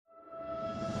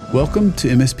Welcome to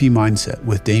MSP Mindset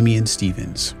with Damian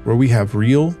Stevens, where we have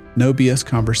real, no BS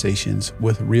conversations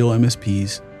with real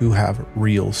MSPs who have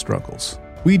real struggles.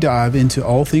 We dive into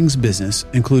all things business,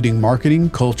 including marketing,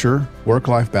 culture,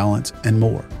 work-life balance, and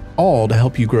more, all to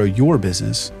help you grow your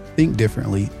business, think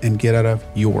differently, and get out of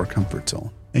your comfort zone.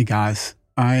 Hey guys,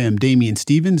 I am Damian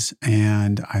Stevens,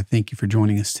 and I thank you for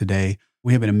joining us today.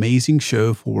 We have an amazing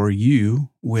show for you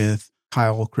with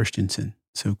Kyle Christensen.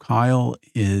 So Kyle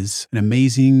is an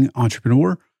amazing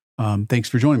entrepreneur. Thanks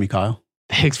for joining me, Kyle.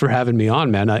 Thanks for having me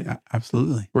on, man.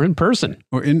 Absolutely. We're in person.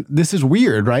 This is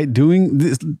weird, right? Doing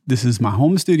this. This is my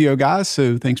home studio, guys.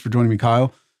 So thanks for joining me,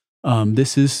 Kyle.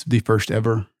 This is the first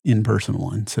ever in-person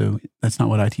one. So that's not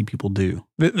what IT people do.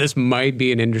 This might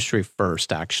be an industry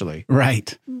first, actually.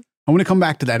 Right. I want to come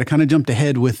back to that. I kind of jumped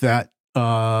ahead with that.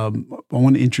 I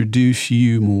want to introduce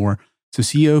you more. So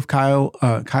CEO of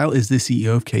Kyle is the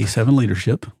CEO of K7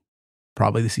 Leadership,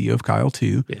 probably the CEO of Kyle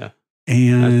too. Yeah.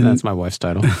 And that's my wife's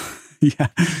title. Yeah.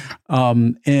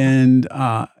 And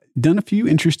done a few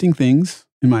interesting things,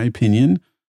 in my opinion.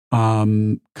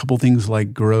 Couple things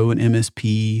like grow an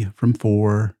MSP from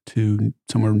 4 to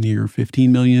somewhere near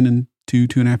 15 million in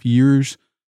 2.5 years.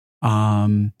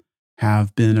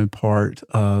 Have been a part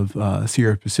of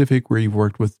Sierra Pacific, where you've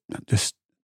worked with just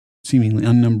seemingly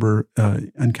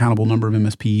uncountable number of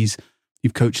MSPs.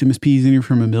 You've coached MSPs anywhere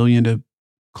from $1 million to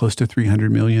close to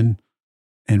 300 million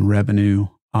in revenue,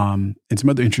 and some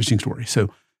other interesting stories. So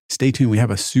stay tuned. We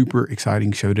have a super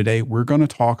exciting show today. We're going to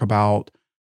talk about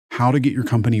how to get your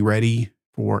company ready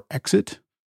for exit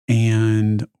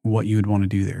and what you would want to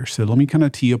do there. So let me kind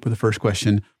of tee up with the first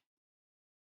question.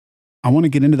 I want to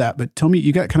get into that, but tell me,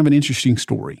 you got kind of an interesting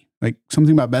story, like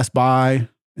something about Best Buy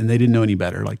and they didn't know any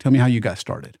better. Like, tell me how you got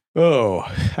started. Oh,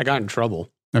 I got in trouble.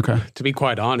 Okay. To be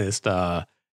quite honest, the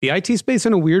IT space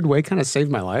in a weird way kind of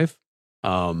saved my life.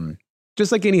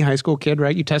 Just like any high school kid,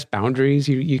 right? You test boundaries.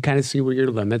 You kind of see where your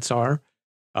limits are.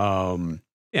 And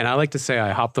I like to say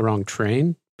I hopped the wrong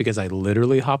train because I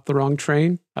literally hopped the wrong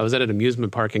train. I was at an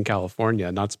amusement park in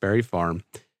California, Knott's Berry Farm.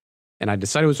 And I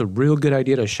decided it was a real good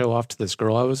idea to show off to this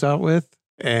girl I was out with.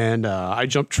 And I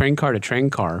jumped train car to train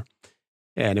car.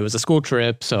 And it was a school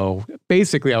trip. So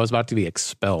basically, I was about to be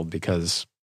expelled because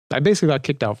I basically got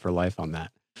kicked out for life on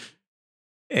that.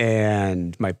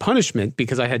 And my punishment,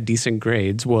 because I had decent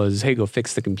grades, was, hey, go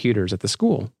fix the computers at the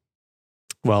school.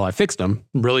 Well, I fixed them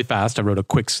really fast. I wrote a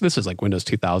quick, this is like Windows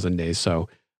 2000 days. So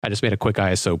I just made a quick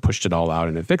ISO, pushed it all out,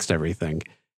 and it fixed everything.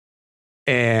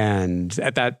 And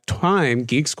at that time,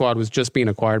 Geek Squad was just being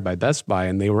acquired by Best Buy,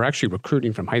 and they were actually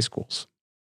recruiting from high schools.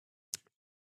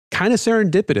 Kind of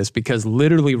serendipitous, because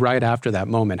literally right after that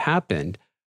moment happened,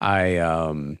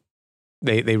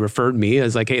 they referred me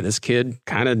as like, hey, this kid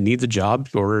kind of needs a job,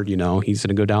 or, you know, he's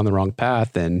going to go down the wrong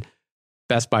path. And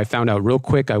Best Buy found out real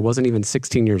quick I wasn't even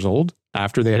 16 years old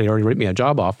after they had already written me a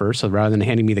job offer. So rather than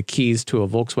handing me the keys to a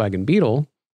Volkswagen Beetle,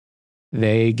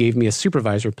 they gave me a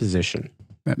supervisor position.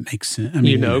 That makes sense. I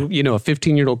mean, you know, a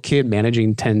 15-year-old kid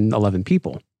managing 10, 11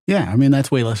 people. Yeah, I mean,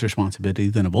 that's way less responsibility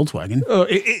than a Volkswagen.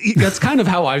 That's kind of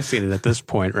how I've seen it at this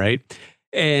point, right?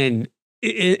 And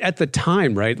at the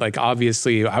time, right, like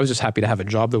obviously I was just happy to have a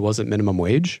job that wasn't minimum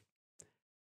wage.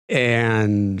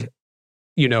 And,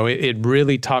 you know, it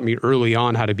really taught me early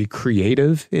on how to be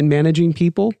creative in managing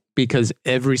people, because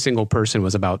every single person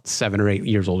was about 7 or 8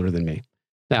 years older than me.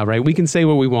 Now, right, we can say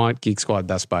what we want, Geek Squad,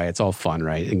 Best Buy, it's all fun,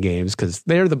 right, in games, because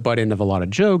they're the butt end of a lot of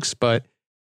jokes. But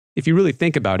if you really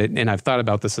think about it, and I've thought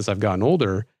about this as I've gotten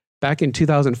older, back in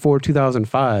 2004,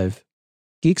 2005,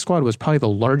 Geek Squad was probably the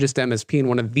largest MSP and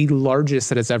one of the largest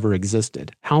that has ever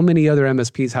existed. How many other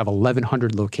MSPs have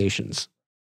 1,100 locations?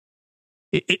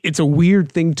 It's a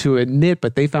weird thing to admit,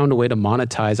 but they found a way to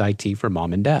monetize IT for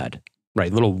mom and dad,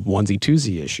 right? Little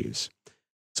onesie-twosie issues.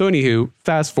 So anywho,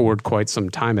 fast forward quite some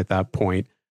time at that point.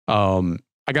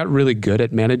 I got really good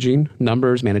at managing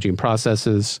numbers, managing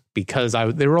processes, because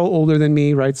they were all older than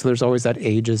me, right? So there's always that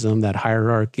ageism, that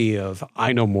hierarchy of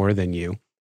I know more than you.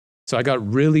 So I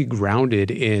got really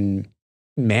grounded in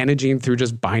managing through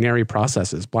just binary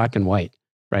processes, black and white,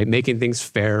 right? Making things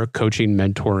fair, coaching,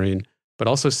 mentoring, but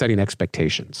also setting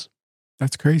expectations.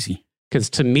 That's crazy. Because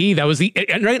to me, that was right?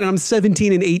 And I'm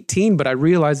 17 and 18, but I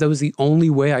realized that was the only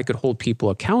way I could hold people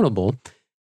accountable.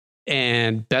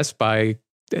 And Best Buy,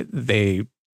 they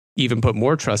even put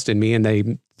more trust in me, and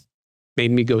they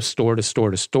made me go store to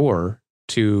store to store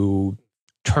to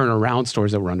turn around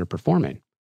stores that were underperforming.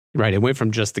 Right. It went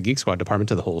from just the Geek Squad department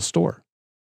to the whole store.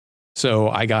 So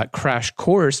I got crash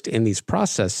coursed in these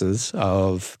processes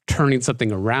of turning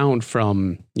something around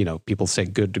from, you know, people say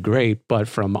good to great, but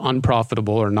from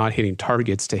unprofitable or not hitting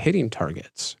targets to hitting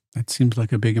targets. That seems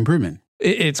like a big improvement.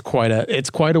 It's quite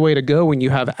a way to go when you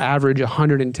have average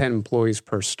 110 employees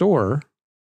per store.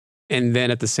 And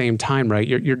then at the same time, right,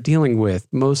 you're dealing with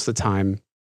most of the time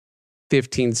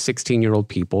 15, 16-year-old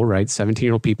people, right?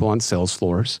 17-year-old people on sales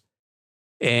floors.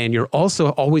 And you're also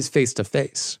always face to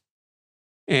face.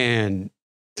 And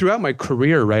throughout my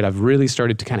career, right, I've really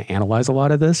started to kind of analyze a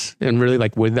lot of this and really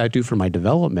like, what did that do for my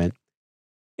development?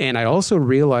 And I also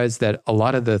realized that a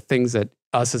lot of the things that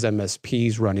us as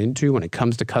MSPs run into when it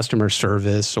comes to customer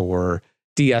service or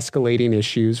de-escalating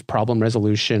issues, problem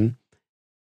resolution,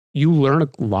 you learn a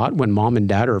lot when mom and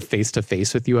dad are face to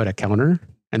face with you at a counter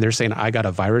and they're saying, I got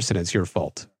a virus and it's your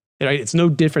fault. Right? It's no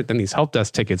different than these help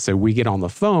desk tickets that we get on the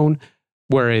phone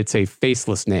where it's a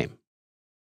faceless name.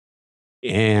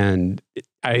 And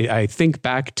I think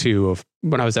back to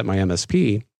when I was at my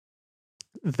MSP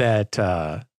that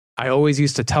I always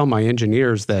used to tell my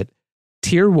engineers that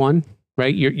tier 1,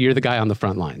 right, you're the guy on the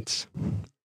front lines.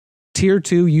 Tier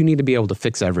 2, you need to be able to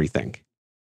fix everything.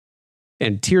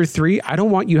 And tier 3, I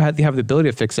don't want you to have the ability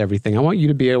to fix everything. I want you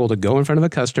to be able to go in front of a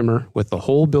customer with the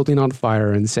whole building on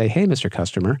fire and say, hey, Mr.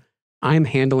 Customer, I'm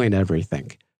handling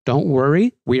everything. Don't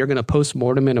worry. We are going to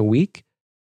post-mortem in a week.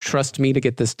 Trust me to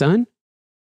get this done.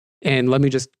 And let me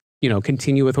just,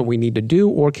 continue with what we need to do.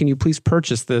 Or can you please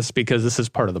purchase this because this is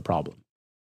part of the problem?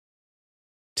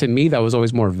 To me, that was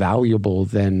always more valuable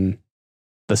than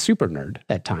the super nerd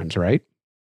at times, right?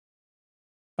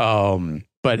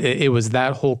 But it was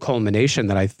that whole culmination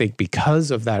that I think because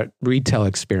of that retail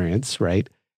experience, right,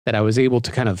 that I was able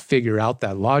to kind of figure out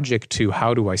that logic to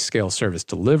how do I scale service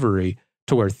delivery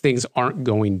to where things aren't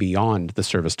going beyond the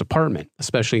service department,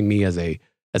 especially me as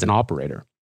an operator.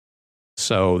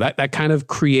 So that kind of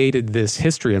created this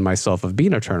history in myself of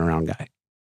being a turnaround guy,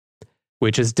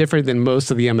 which is different than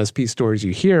most of the MSP stories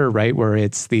you hear, right, where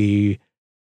it's the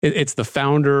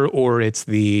founder or it's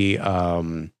the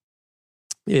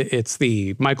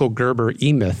Michael Gerber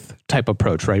E-Myth type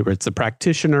approach, right? Where it's a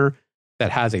practitioner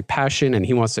that has a passion and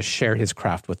he wants to share his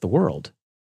craft with the world.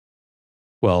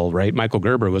 Well, right, Michael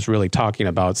Gerber was really talking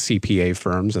about CPA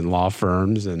firms and law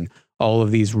firms and all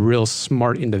of these real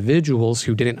smart individuals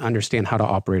who didn't understand how to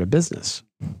operate a business.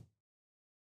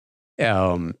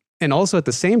 And also at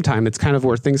the same time, it's kind of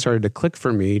where things started to click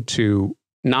for me to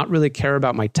not really care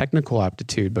about my technical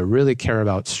aptitude, but really care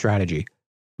about strategy.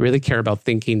 Really care about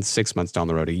thinking 6 months down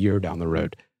the road, a year down the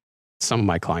road, some of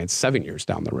my clients 7 years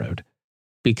down the road.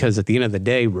 Because at the end of the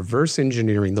day, reverse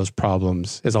engineering those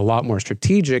problems is a lot more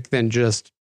strategic than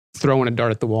just throwing a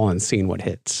dart at the wall and seeing what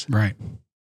hits. Right.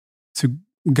 So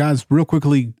guys, real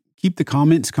quickly, keep the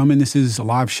comments coming. This is a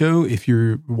live show. If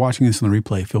you're watching this on the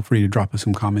replay, feel free to drop us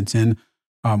some comments in.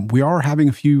 We are having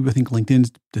a few, I think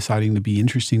LinkedIn's deciding to be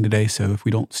interesting today. So if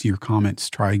we don't see your comments,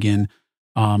 try again.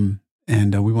 And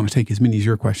we want to take as many of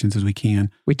your questions as we can.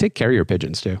 We take carrier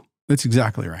pigeons too. That's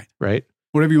exactly right. Right?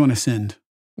 Whatever you want to send.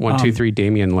 123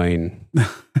 Damian Lane,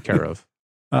 care of.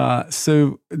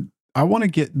 So I want to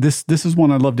get this. This is one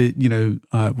I'd love to,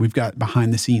 we've got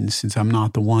behind the scenes since I'm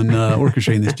not the one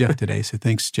orchestrating this, Jeff, today. So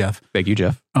thanks, Jeff. Thank you,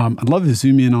 Jeff. I'd love to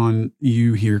zoom in on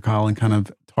you here, Kyle, and kind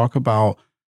of talk about,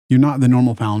 you're not the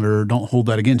normal founder. Don't hold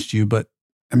that against you. But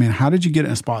I mean, how did you get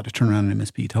in a spot to turn around an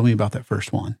MSP? Tell me about that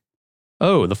first one.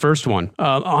 Oh, the first one.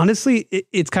 Honestly,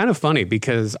 it's kind of funny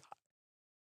because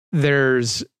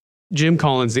there's Jim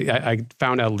Collins. I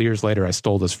found out years later, I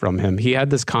stole this from him. He had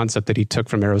this concept that he took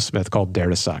from Aerosmith called Dare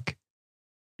to Suck.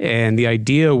 And the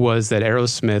idea was that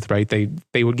Aerosmith, right,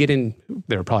 they would get in,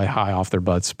 they were probably high off their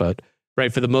butts, but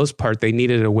right, for the most part, they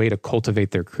needed a way to cultivate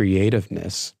their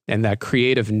creativeness. And that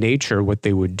creative nature, what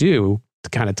they would do to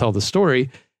kind of tell the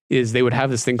story is they would have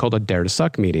this thing called a Dare to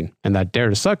Suck meeting. And that Dare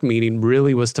to Suck meeting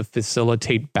really was to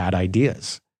facilitate bad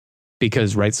ideas.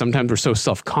 Because, right, sometimes we're so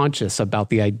self-conscious about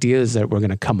the ideas that we're going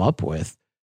to come up with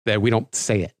that we don't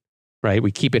say it, right?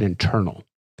 We keep it internal.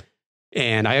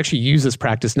 And I actually use this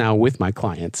practice now with my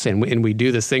clients. And we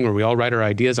do this thing where we all write our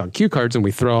ideas on cue cards and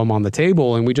we throw them on the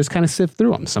table and we just kind of sift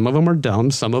through them. Some of them are dumb.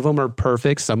 Some of them are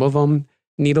perfect. Some of them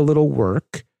need a little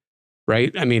work.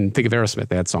 Right? I mean, think of Aerosmith.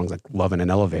 They had songs like Love in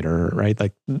an Elevator, right?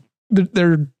 Like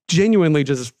they're genuinely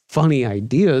just funny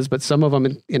ideas, but some of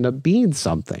them end up being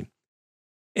something.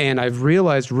 And I've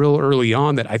realized real early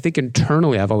on that I think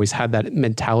internally I've always had that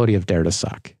mentality of Dare to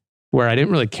Suck, where I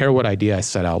didn't really care what idea I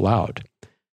said out loud.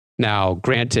 Now,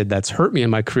 granted, that's hurt me in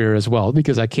my career as well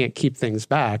because I can't keep things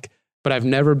back, but I've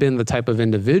never been the type of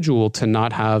individual to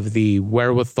not have the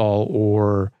wherewithal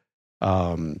or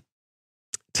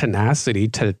tenacity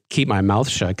to keep my mouth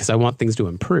shut because I want things to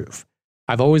improve.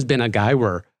 I've always been a guy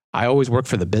where I always work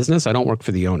for the business. I don't work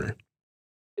for the owner.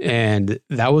 And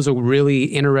that was a really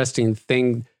interesting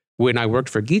thing when I worked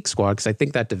for Geek Squad, because I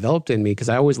think that developed in me, because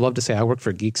I always love to say I worked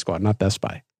for Geek Squad, not Best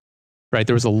Buy, right?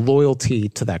 There was a loyalty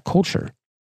to that culture.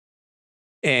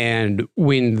 And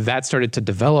when that started to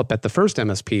develop at the first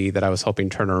MSP that I was helping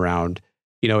turn around,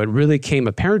 it really came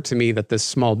apparent to me that this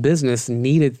small business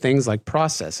needed things like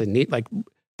process.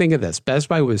 Think of this. Best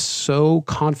Buy was so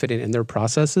confident in their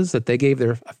processes that they gave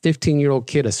their 15-year-old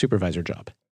kid a supervisor job,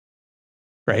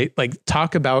 right? Like,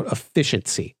 talk about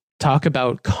efficiency. Talk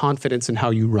about confidence in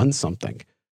how you run something,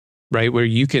 right? Where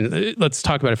you can, let's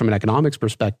talk about it from an economics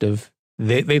perspective.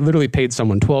 They literally paid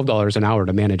someone $12 an hour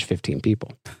to manage 15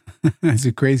 people. It's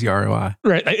a crazy ROI.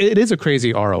 Right. It is a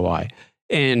crazy ROI.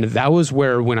 And that was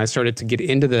where, when I started to get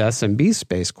into the SMB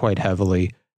space quite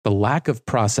heavily, the lack of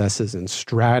processes and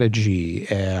strategy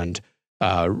and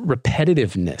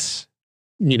repetitiveness,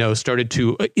 started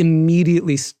to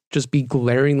immediately just be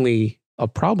glaringly a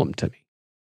problem to me.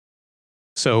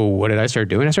 So what did I start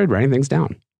doing? I started writing things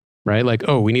down, right? Like,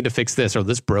 oh, we need to fix this, or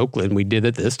this broke and we did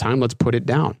it this time. Let's put it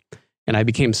down. And I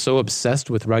became so obsessed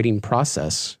with writing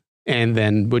process, and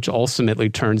then which ultimately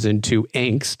turns into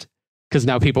angst, because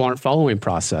now people aren't following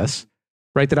process,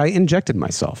 right? That I injected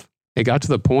myself. It got to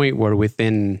the point where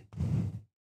within,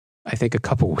 I think, a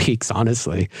couple of weeks,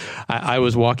 honestly, I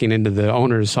was walking into the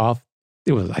owner's office.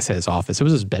 I said his office. It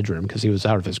was his bedroom because he was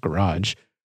out of his garage,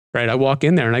 right? I walk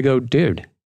in there and I go, dude,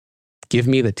 give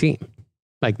me the team.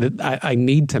 Like, I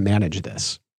need to manage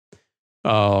this.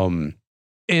 And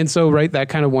so, right, that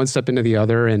kind of one step into the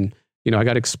other. And, I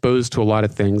got exposed to a lot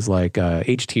of things like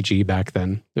HTG back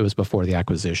then. It was before the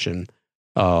acquisition.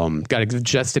 Got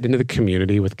ingested into the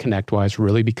community with ConnectWise,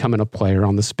 really becoming a player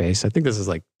on the space. I think this is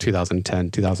like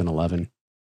 2010, 2011.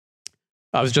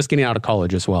 I was just getting out of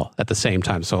college as well at the same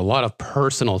time. So a lot of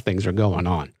personal things are going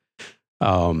on.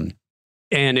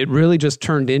 And it really just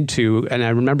turned into, and I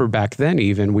remember back then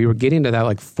even, we were getting to that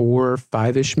like 4 or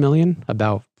 5-ish million,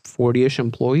 about 40-ish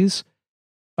employees,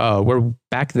 where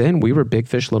back then we were big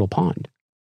fish, little pond.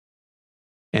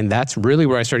 And that's really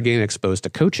where I started getting exposed to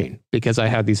coaching, because I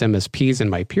had these MSPs in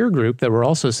my peer group that were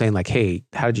also saying like, hey,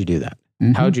 how'd you do that?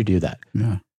 Mm-hmm. How'd you do that?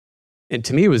 Yeah. And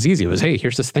to me, it was easy. It was, hey,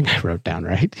 here's this thing I wrote down,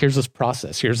 right? Here's this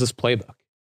process. Here's this playbook.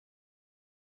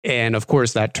 And of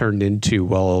course, that turned into,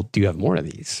 well, do you have more of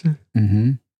these?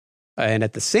 Mm-hmm. And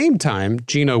at the same time,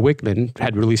 Gino Wickman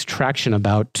had released Traction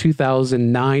about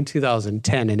 2009,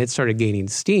 2010, and it started gaining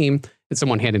steam. And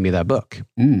someone handed me that book,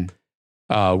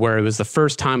 where it was the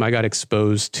first time I got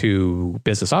exposed to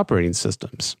business operating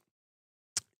systems.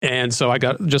 And so I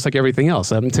got, just like everything else,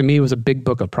 to me, it was a big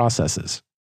book of processes.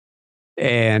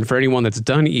 And for anyone that's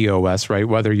done EOS, right,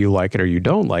 whether you like it or you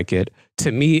don't like it,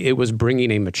 to me, it was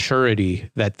bringing a maturity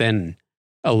that then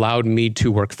allowed me to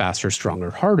work faster,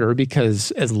 stronger, harder,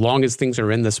 because as long as things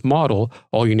are in this model,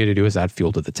 all you need to do is add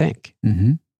fuel to the tank.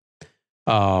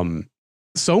 Mm-hmm.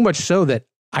 So much so that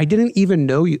I didn't even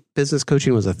know business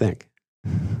coaching was a thing.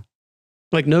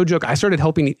 Like, no joke, I started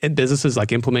helping businesses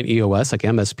like implement EOS, like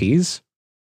MSPs,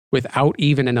 without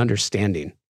even an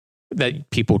understanding that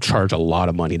people charge a lot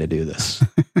of money to do this.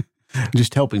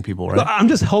 Just helping people, right? I'm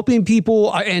just helping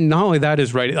people. And not only that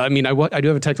is right. I mean, I do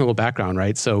have a technical background,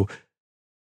 right? So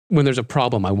when there's a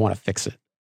problem, I want to fix it,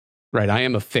 right? I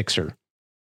am a fixer.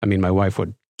 I mean, my wife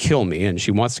would kill me, and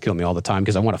she wants to kill me all the time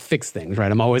because I want to fix things,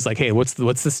 right? I'm always like, hey, what's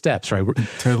the steps, right?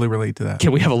 Totally relate to that.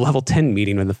 Can we have a level 10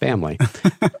 meeting with the family?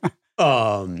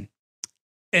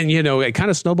 And, it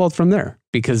kind of snowballed from there,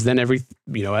 because then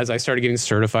as I started getting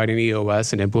certified in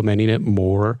EOS and implementing it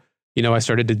more, I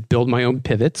started to build my own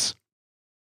pivots,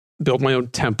 build my own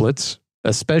templates,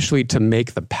 especially to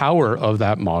make the power of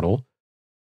that model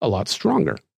a lot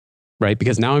stronger, right?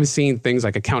 Because now I'm seeing things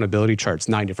like accountability charts,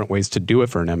 9 different ways to do it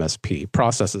for an MSP,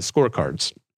 processes,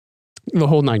 scorecards, the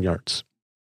whole 9 yards.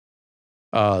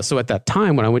 So at that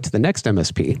time, when I went to the next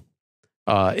MSP,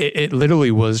 it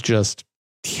literally was just,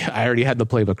 I already had the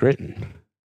playbook written.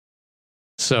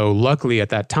 So luckily at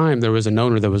that time, there was an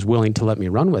owner that was willing to let me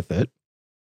run with it.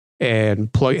 And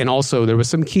also there was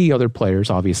some key other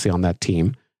players, obviously, on that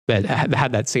team that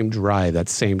had that same drive, that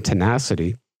same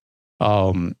tenacity.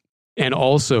 And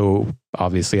also,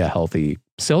 obviously, a healthy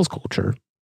sales culture.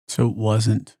 So it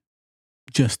wasn't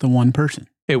just the one person.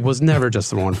 It was never just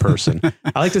the one person.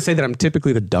 I like to say that I'm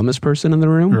typically the dumbest person in the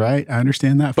room. Right. I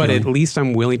understand that. But at least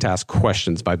I'm willing to ask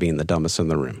questions by being the dumbest in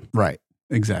the room. Right.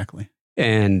 Exactly.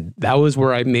 And that was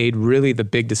where I made really the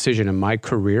big decision in my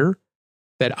career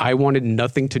that I wanted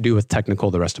nothing to do with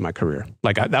technical the rest of my career.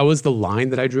 Like, that was the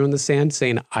line that I drew in the sand,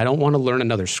 saying, I don't want to learn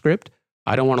another script.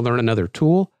 I don't want to learn another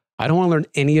tool. I don't want to learn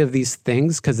any of these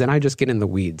things, because then I just get in the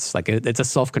weeds. Like, it's a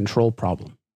self-control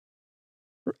problem.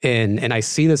 And I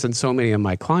see this in so many of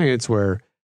my clients where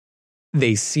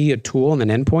they see a tool and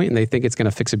an endpoint and they think it's going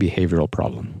to fix a behavioral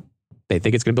problem. They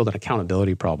think it's going to build an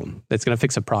accountability problem. It's going to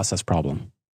fix a process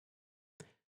problem.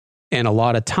 And a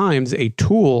lot of times a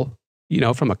tool,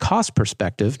 from a cost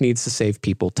perspective, needs to save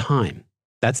people time.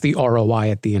 That's the ROI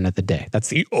at the end of the day. That's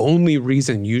the only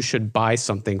reason you should buy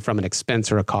something from an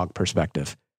expense or a COG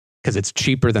perspective, because it's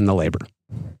cheaper than the labor.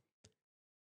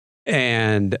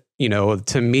 And,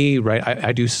 to me, right,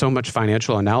 I do so much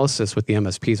financial analysis with the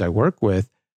MSPs I work with,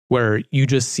 where you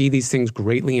just see these things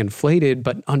greatly inflated,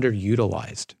 but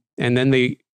underutilized. And then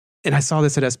and I saw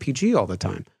this at SPG all the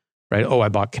time, right? Oh, I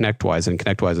bought ConnectWise and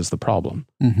ConnectWise is the problem.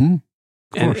 Mm-hmm.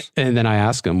 Of course. And then I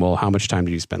ask them, well, how much time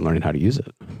did you spend learning how to use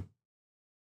it?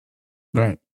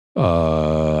 Right.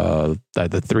 The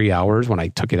 3 hours when I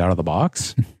took it out of the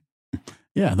box.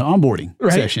 Yeah, the onboarding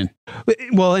session.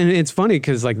 Well, and it's funny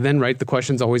because then, right, the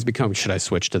questions always become, should I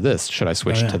switch to this? Should I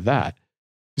switch to that?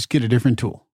 Just get a different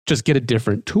tool.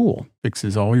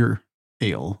 Fixes all your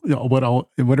ail,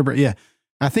 whatever. Yeah.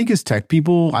 I think as tech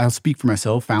people, I'll speak for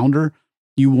myself, founder,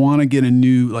 you want to get a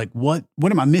new, what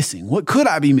am I missing? What could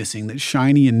I be missing that's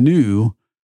shiny and new?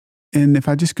 And if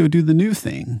I just go do the new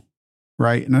thing,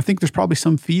 right? And I think there's probably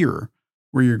some fear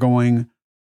where you're going,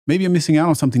 maybe I'm missing out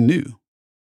on something new.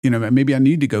 Maybe I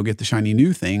need to go get the shiny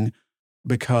new thing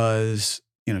because,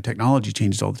 technology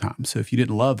changes all the time. So if you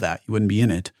didn't love that, you wouldn't be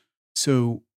in it.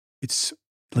 So it's,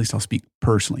 at least I'll speak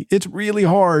personally, it's really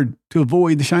hard to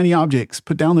avoid the shiny objects,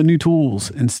 put down the new tools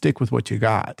and stick with what you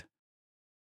got,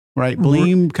 right?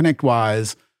 Blame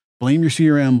ConnectWise, blame your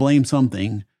CRM, blame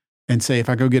something and say, if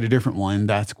I go get a different one,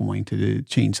 that's going to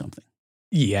change something.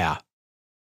 Yeah.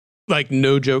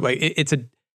 No joke.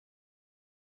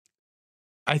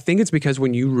 I think it's because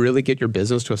when you really get your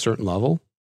business to a certain level,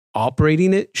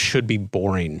 operating it should be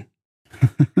boring.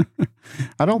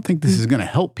 I don't think this is going to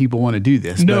help people want to do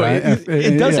this. No,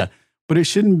 it doesn't. Yeah. But it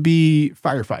shouldn't be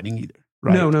firefighting either.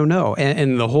 Right? No.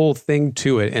 And the whole thing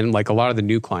to it, and a lot of the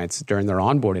new clients during their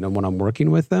onboarding and when I'm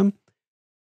working with them,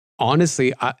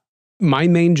 honestly, my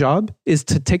main job is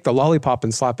to take the lollipop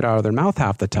and slap it out of their mouth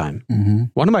half the time. Mm-hmm.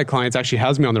 One of my clients actually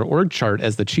has me on their org chart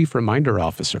as the chief reminder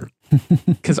officer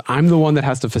because I'm the one that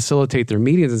has to facilitate their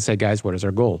meetings and say, guys, what is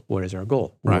our goal? What is our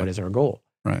goal? Right. What is our goal?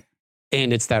 Right.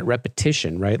 And it's that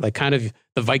repetition, right? Kind of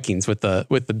the Vikings with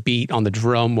the beat on the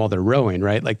drum while they're rowing,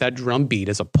 right? That drum beat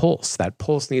is a pulse. That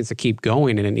pulse needs to keep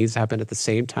going and it needs to happen at the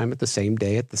same time, at the same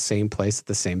day, at the same place, at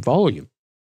the same volume.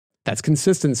 That's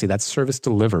consistency. That's service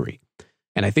delivery.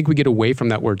 And I think we get away from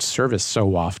that word service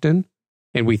so often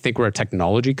and we think we're a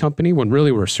technology company when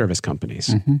really we're service companies.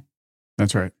 Mm-hmm.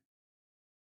 That's right.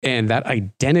 And that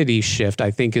identity shift,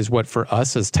 I think, is what for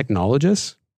us as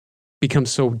technologists becomes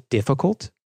so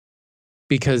difficult.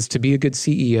 Because to be a good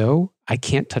CEO, I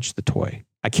can't touch the toy.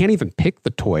 I can't even pick the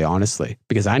toy, honestly,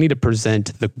 because I need to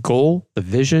present the goal, the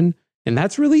vision, and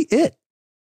that's really it.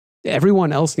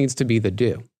 Everyone else needs to be the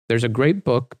do. There's a great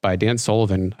book by Dan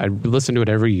Sullivan. I listen to it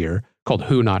every year called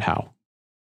Who, Not How.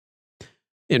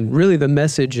 And really the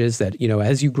message is that,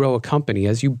 as you grow a company,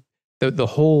 the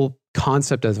whole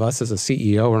concept of us as a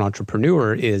CEO or an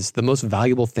entrepreneur is the most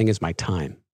valuable thing is my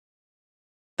time.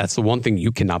 That's the one thing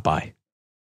you cannot buy.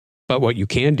 But what you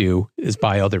can do is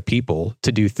buy other people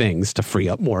to do things to free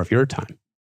up more of your time.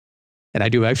 And I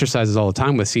do exercises all the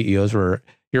time with CEOs where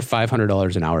you're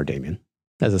 $500 an hour, Damien,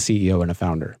 as a CEO and a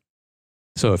founder.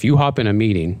 So if you hop in a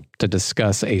meeting to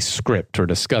discuss a script or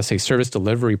discuss a service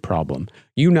delivery problem,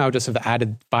 you now just have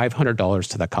added $500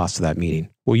 to the cost of that meeting.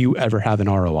 Will you ever have an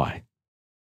ROI?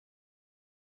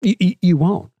 You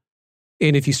won't.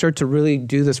 And if you start to really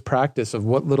do this practice of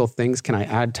what little things can I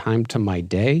add time to my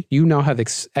day, you now have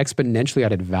exponentially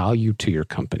added value to your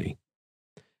company.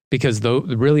 Because though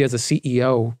really as a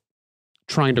CEO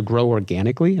trying to grow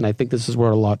organically, and I think this is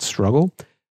where a lot struggle,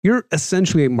 you're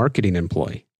essentially a marketing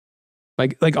employee.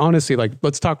 Honestly,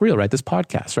 let's talk real, right? This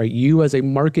podcast, right? You as a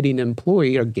marketing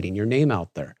employee are getting your name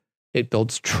out there. It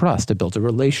builds trust. It builds a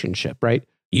relationship, right?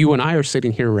 You and I are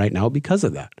sitting here right now because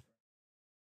of that.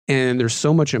 And there's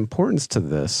so much importance to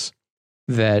this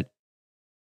that,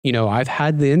 I've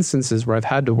had the instances where I've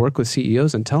had to work with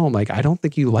CEOs and tell them, I don't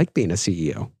think you like being a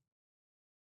CEO.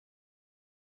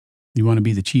 You want to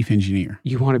be the chief engineer.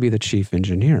 You want to be the chief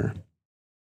engineer.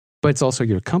 But it's also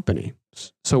your company.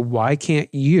 So why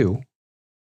can't you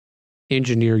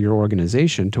engineer your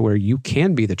organization to where you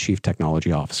can be the chief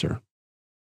technology officer?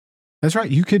 That's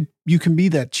right. You can be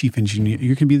that chief engineer.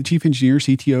 You can be the chief engineer,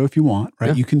 CTO if you want, right?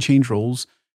 Yeah. You can change roles.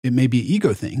 It may be an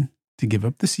ego thing to give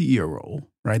up the CEO role,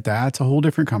 right? That's a whole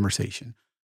different conversation.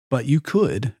 But you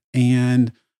could.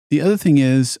 And the other thing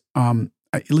is,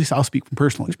 at least I'll speak from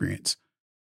personal experience.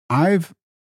 I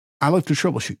love to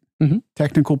troubleshoot,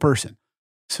 technical person.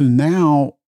 So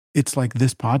now it's like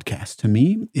this podcast to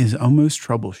me is almost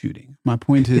troubleshooting. My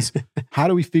point is, how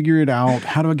do we figure it out?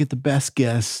 How do I get the best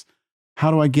guests?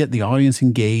 How do I get the audience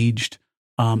engaged?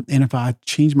 And if I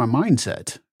change my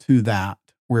mindset to that,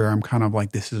 where I'm kind of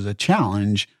like, this is a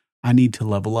challenge, I need to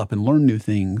level up and learn new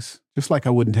things, just like I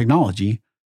would in technology,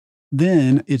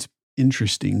 then it's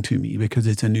interesting to me because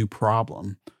it's a new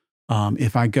problem.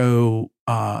 If I go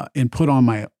and put on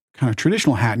my kind of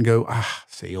traditional hat and go,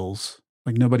 sales,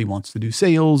 like nobody wants to do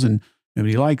sales and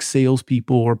nobody likes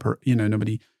salespeople or,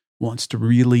 nobody wants to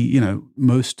really, at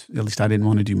least I didn't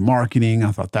want to do marketing.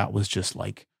 I thought that was just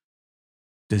like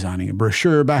designing a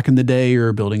brochure back in the day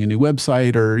or building a new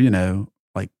website or,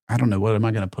 like, I don't know, what am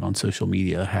I going to put on social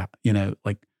media?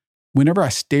 Like whenever I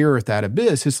stare at that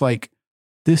abyss, it's like,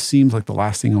 this seems like the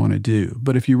last thing I want to do.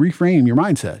 But if you reframe your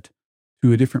mindset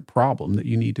to a different problem that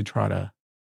you need to try to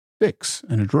fix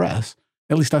and address,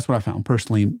 at least that's what I found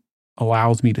personally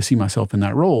allows me to see myself in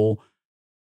that role.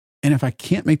 And if I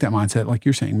can't make that mindset, like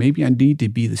you're saying, maybe I need to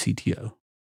be the CTO.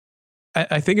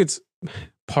 I think it's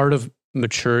part of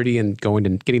maturity and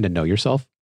getting to know yourself,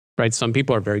 right? Some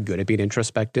people are very good at being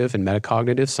introspective and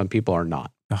metacognitive. Some people are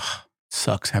not. Ugh,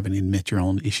 sucks having to admit your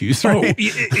own issues. Right?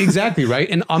 Oh, exactly, right?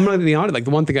 And I'm going to be honest, like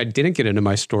the one thing I didn't get into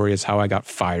my story is how I got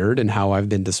fired and how I've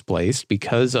been displaced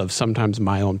because of sometimes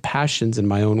my own passions and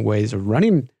my own ways of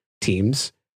running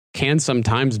teams can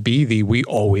sometimes be we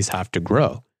always have to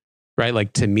grow, right?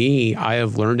 Like to me, I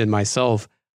have learned in myself,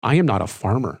 I am not a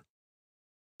farmer.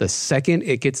 The second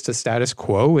it gets to status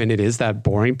quo and it is that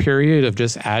boring period of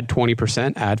just add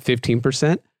 20%, add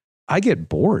 15%, I get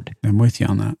bored. I'm with you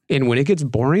on that. And when it gets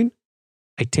boring,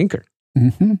 I tinker.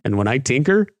 Mm-hmm. And when I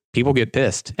tinker, people get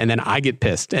pissed. And then I get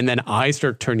pissed. And then I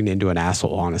start turning into an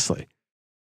asshole, honestly.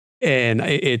 And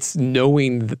it's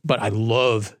knowing, but I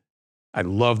love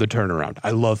the turnaround.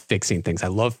 I love fixing things. I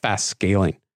love fast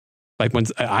scaling. Like when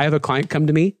I have a client come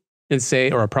to me and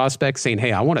say, or a prospect saying,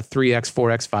 hey, I want a 3X,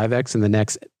 4X, 5X in the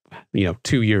next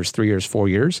 2 years, 3 years, 4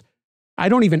 years. I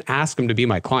don't even ask them to be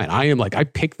my client. I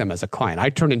pick them as a client. I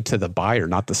turn into the buyer,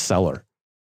 not the seller.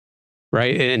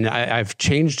 Right. And I've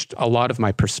changed a lot of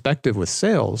my perspective with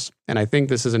sales. And I think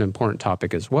this is an important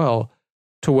topic as well,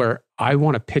 to where I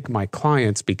want to pick my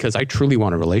clients because I truly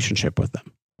want a relationship with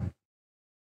them.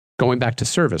 Going back to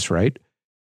service, right?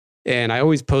 And I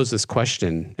always pose this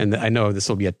question, and I know this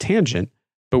will be a tangent,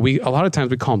 but a lot of times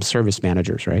we call them service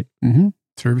managers, right? Mm-hmm.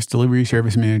 Service delivery,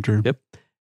 service manager. Yep.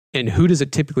 And who does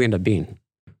it typically end up being?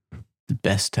 The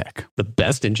best tech. The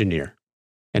best engineer.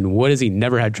 And what has he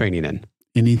never had training in?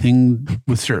 Anything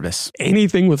with service.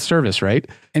 Anything with service, right?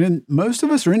 And then most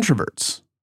of us are introverts.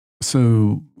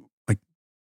 So like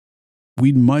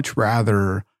we'd much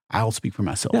rather, I'll speak for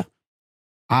myself. Yeah.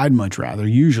 I'd much rather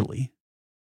usually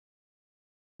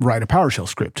write a PowerShell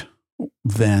script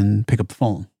than pick up the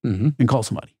phone and call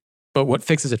somebody. But what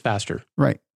fixes it faster?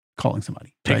 Right. Calling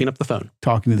somebody. Picking up the phone.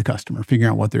 Talking to the customer.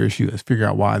 Figuring out what their issue is. Figure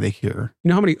out why they care. You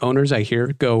know how many owners I hear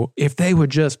go, if they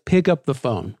would just pick up the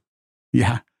phone.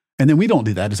 Yeah. And then we don't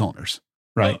do that as owners.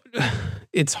 Right.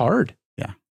 It's hard.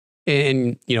 Yeah.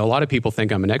 And, a lot of people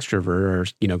think I'm an extrovert or,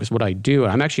 because what I do,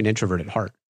 I'm actually an introvert at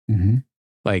heart. Mm-hmm.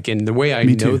 Like, and the way I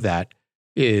know that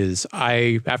is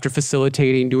after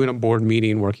facilitating, doing a board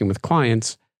meeting, working with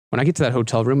clients, when I get to that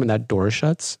hotel room and that door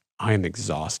shuts, I am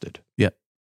exhausted. Yep.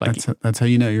 Like, that's how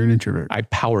you know you're an introvert. I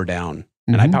power down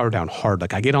and I power down hard.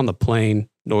 Like I get on the plane,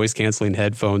 noise canceling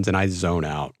headphones, and I zone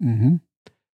out. Mm-hmm.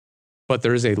 But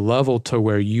there's a level to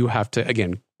where you have to,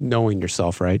 again, knowing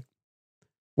yourself, right?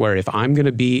 Where if I'm going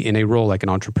to be in a role like an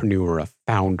entrepreneur, a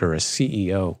founder, a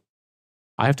CEO,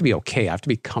 I have to be okay. I have to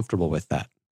be comfortable with that.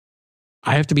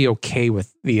 I have to be okay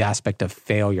with the aspect of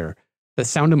failure. The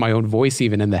sound of my own voice,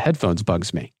 even in the headphones,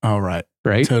 bugs me. Oh, right.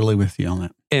 Right? Totally with you on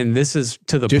that. And this is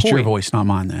to the Just point. your voice, not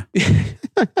mine, though.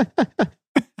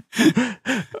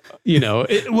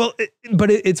 But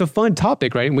it's a fun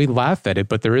topic, right? And we laugh at it,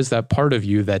 but there is that part of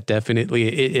you that definitely,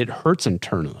 it hurts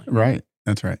internally. Right.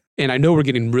 That's right. And I know we're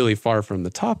getting really far from the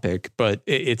topic, but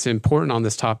it's important on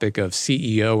this topic of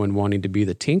CEO and wanting to be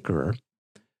the tinkerer,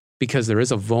 because there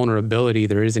is a vulnerability,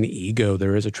 there is an ego,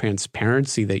 there is a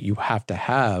transparency that you have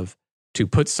to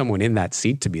put someone in that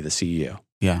seat to be the CEO.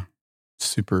 Yeah.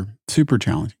 Super, super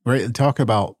challenging, right? Talk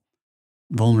about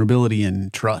vulnerability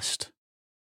and trust,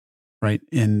 right?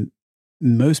 And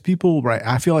most people, right?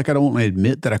 I feel like I don't want to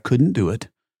admit that I couldn't do it.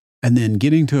 And then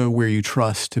getting to where you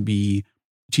trust to be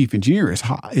chief engineer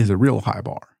is a real high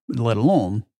bar, let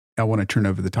alone I want to turn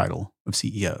over the title of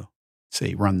CEO,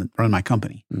 say run my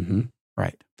company. Mm-hmm.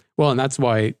 Right. Well, and that's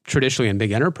why traditionally in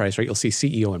big enterprise, right, you'll see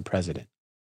CEO and president,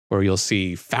 or you'll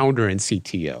see founder and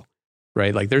CTO.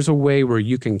 right? Like there's a way where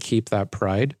you can keep that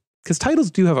pride, because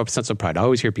titles do have a sense of pride. I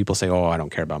always hear people say, oh, I don't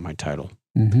care about my title.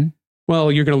 Mm-hmm.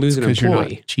 Well, you're going to lose an employee. You're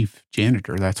not chief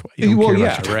janitor. That's why you don't care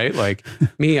about your right? Like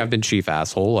me, I've been chief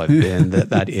asshole. I've been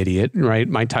that idiot, right?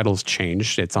 My title's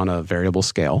changed. It's on a variable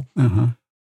scale. Uh-huh.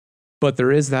 But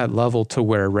there is that level to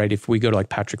where, right, if we go to like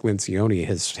Patrick Lencioni,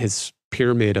 his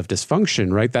pyramid of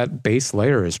dysfunction, right, that base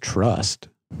layer is trust.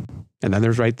 And then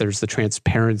there's the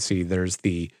transparency, there's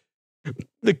the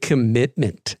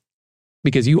commitment,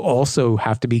 because you also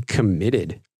have to be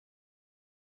committed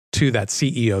to that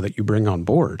CEO that you bring on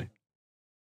board.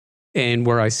 And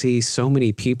where I see so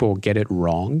many people get it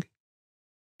wrong,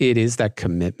 it is that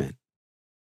commitment.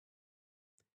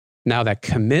 Now that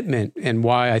commitment, and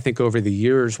why I think over the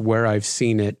years where I've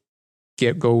seen it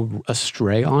go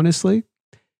astray, honestly,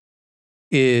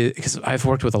 is because I've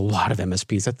worked with a lot of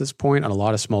MSPs at this point and a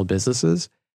lot of small businesses.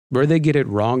 Where they get it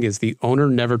wrong is the owner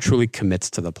never truly commits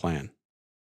to the plan.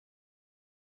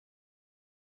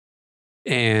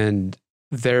 And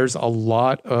there's a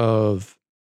lot of,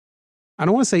 I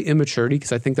don't want to say immaturity,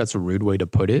 because I think that's a rude way to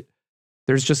put it.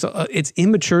 There's just, it's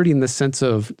immaturity in the sense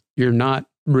of you're not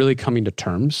really coming to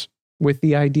terms with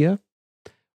the idea,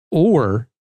 or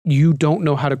you don't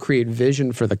know how to create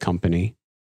vision for the company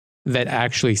that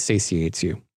actually satiates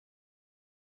you.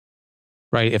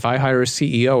 Right? If I hire a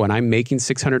CEO and I'm making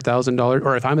 $600,000,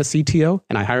 or if I'm a CTO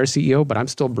and I hire a CEO, but I'm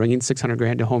still bringing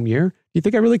 $600,000 to home year, you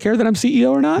think I really care that I'm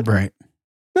CEO or not? Right.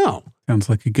 No. Sounds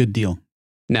like a good deal.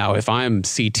 Now, if I'm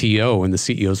CTO and the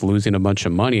CEO's losing a bunch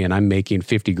of money and I'm making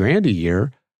 $50,000 a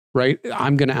year, right,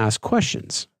 I'm going to ask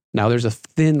questions. Now, there's a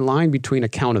thin line between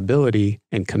accountability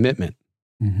and commitment.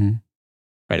 Mm-hmm.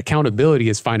 Right? Accountability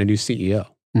is find a new CEO.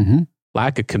 Mm-hmm.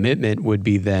 Lack of commitment would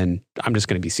be then I'm just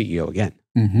going to be CEO again.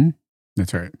 Mm-hmm.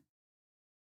 That's right.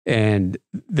 And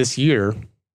this year,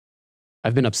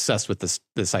 I've been obsessed with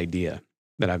this idea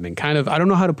that I've been kind of, I don't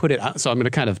know how to put it, so I'm going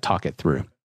to kind of talk it through.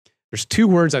 There's 2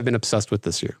 words I've been obsessed with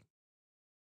this year.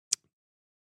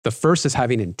 The first is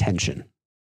having intention.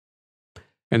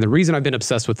 And the reason I've been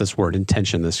obsessed with this word,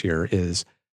 intention, this year is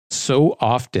so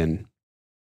often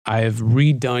I've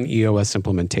redone EOS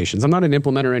implementations. I'm not an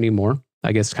implementer anymore.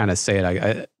 I guess kind of say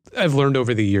it. I've learned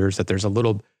over the years that there's a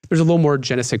little more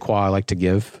je ne sais quoi I like to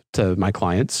give to my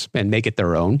clients and make it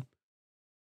their own.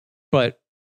 But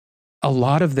a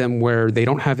lot of them where they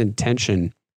don't have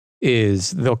intention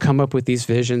is they'll come up with these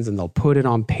visions and they'll put it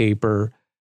on paper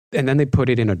and then they put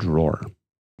it in a drawer.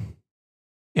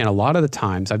 And a lot of the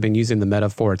times I've been using the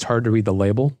metaphor, it's hard to read the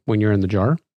label when you're in the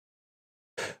jar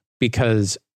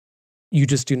because you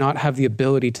just do not have the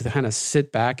ability to kind of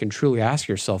sit back and truly ask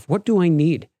yourself, what do I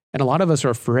need? And a lot of us are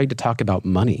afraid to talk about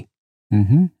money.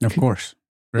 Mm-hmm. Of course.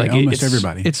 Right? Like almost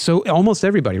everybody. It's so almost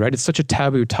everybody, right? It's such a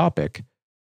taboo topic.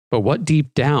 But what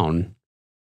deep down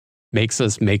makes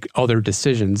us make other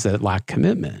decisions that lack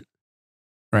commitment?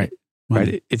 Right.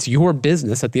 Money. Right. It's your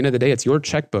business. At the end of the day, it's your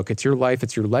checkbook. It's your life.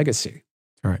 It's your legacy.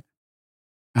 Right.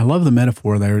 I love the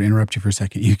metaphor there. To interrupt you for a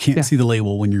second. You can't see the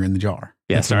label when you're in the jar.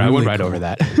 Yeah, That's sorry. really I went right cool. over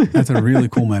that. That's a really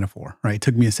cool metaphor, right? It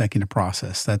took me a second to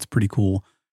process. That's pretty cool.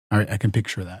 I can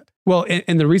picture that. Well,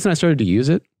 and the reason I started to use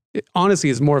it, honestly,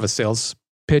 is more of a sales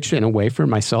pitch in a way for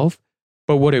myself.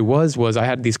 But what it was I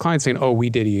had these clients saying, oh, we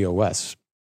did EOS.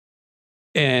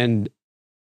 And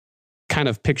kind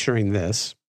of picturing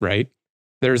this, right?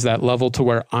 There's that level to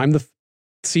where I'm the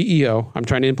CEO. I'm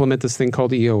trying to implement this thing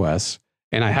called EOS.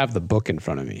 And I have the book in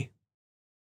front of me.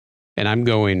 And I'm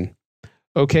going,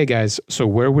 okay, guys, so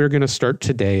where we're going to start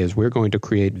today is we're going to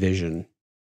create vision.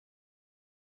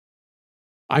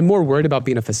 I'm more worried about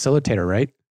being a facilitator, right?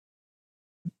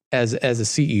 As a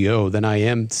CEO than I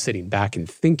am sitting back and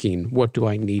thinking, what do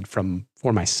I need for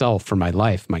myself, for my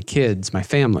life, my kids, my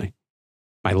family,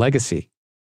 my legacy?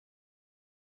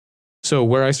 So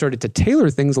where I started to tailor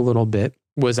things a little bit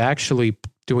was actually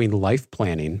doing life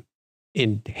planning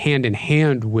in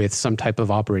hand with some type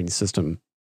of operating system.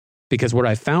 Because what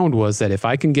I found was that if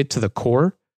I can get to the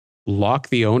core, lock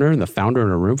the owner and the founder in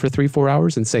a room for 3-4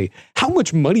 hours and say, how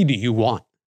much money do you want?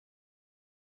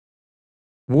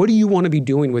 What do you want to be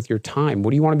doing with your time?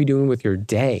 What do you want to be doing with your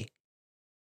day?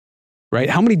 Right?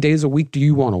 How many days a week do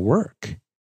you want to work?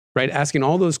 Right? Asking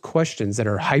all those questions that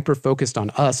are hyper-focused on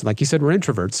us. And like you said, we're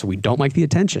introverts, so we don't like the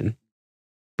attention,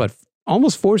 but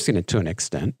almost forcing it to an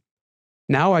extent.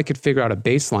 Now I could figure out a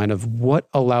baseline of what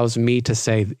allows me to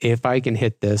say, if I can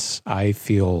hit this, I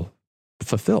feel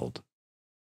fulfilled.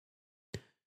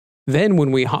 Then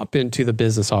when we hop into the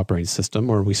business operating system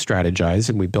or we strategize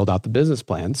and we build out the business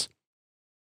plans,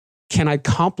 can I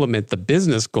complement the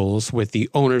business goals with the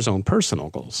owner's own personal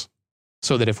goals?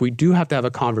 So that if we do have to have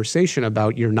a conversation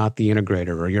about you're not the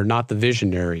integrator or you're not the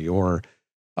visionary or,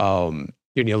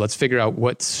 let's figure out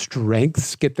what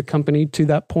strengths get the company to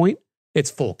that point, it's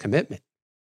full commitment.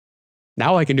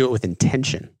 Now I can do it with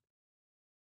intention.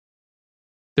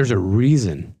 There's a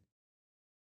reason.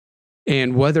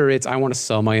 And whether it's I want to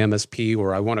sell my MSP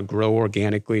or I want to grow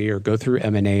organically or go through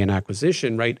M&A and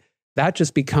acquisition, right? That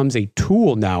just becomes a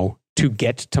tool now to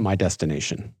get to my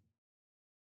destination.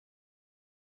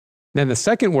 Then the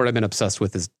second word I've been obsessed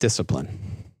with is discipline.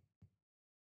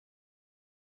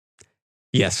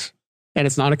 Yes. And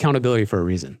it's not accountability for a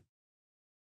reason.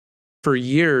 For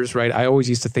years, right, I always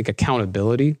used to think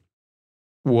accountability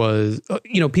was,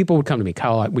 people would come to me,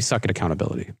 Kyle, we suck at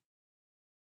accountability.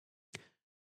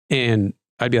 And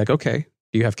I'd be like, okay,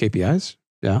 do you have KPIs?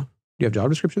 Yeah. Do you have job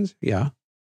descriptions? Yeah.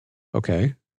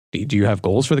 Okay. Do you have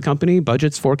goals for the company,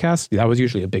 budgets, forecasts? That was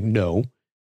usually a big no.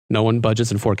 No one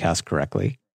budgets and forecasts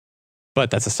correctly. But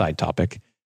that's a side topic.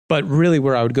 But really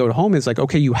where I would go to home is like,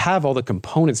 okay, you have all the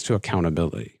components to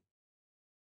accountability.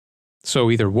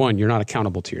 So either one, you're not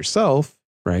accountable to yourself,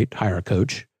 right? Hire a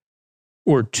coach.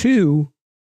 Or two,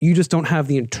 you just don't have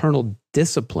the internal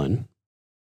discipline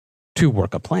to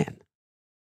work a plan.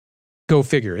 Go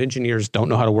figure. Engineers don't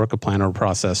know how to work a plan or a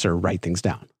process or write things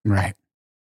down. Right.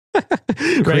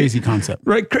 Crazy concept.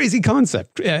 Right. Crazy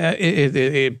concept.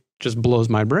 It just blows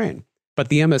my brain. But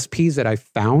the MSPs that I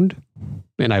found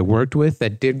and I worked with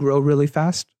that did grow really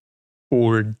fast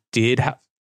or they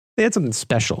had something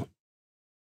special,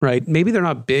 right? Maybe they're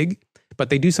not big, but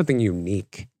they do something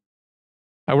unique.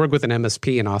 I work with an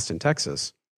MSP in Austin,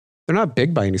 Texas. They're not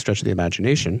big by any stretch of the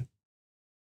imagination,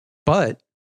 but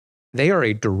they are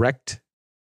a direct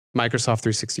Microsoft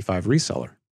 365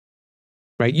 reseller,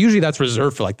 right? Usually that's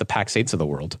reserved for like the Pax 8s of the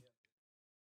world.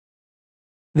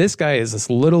 This guy is this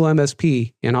little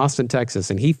MSP in Austin, Texas,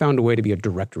 and he found a way to be a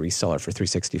direct reseller for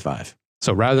 365.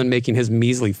 So rather than making his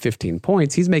measly 15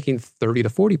 points, he's making 30 to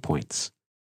 40 points,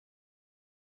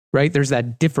 right? There's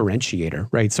that differentiator,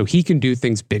 right? So he can do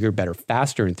things bigger, better,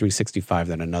 faster in 365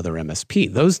 than another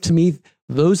MSP. Those, to me,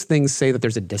 those things say that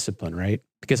there's a discipline, right?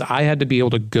 Because I had to be able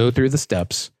to go through the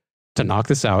steps to knock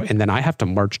this out, and then I have to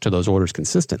march to those orders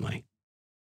consistently.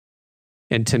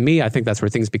 And to me, I think that's where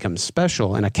things become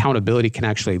special and accountability can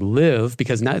actually live,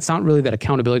 because now it's not really that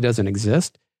accountability doesn't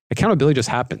exist. Accountability just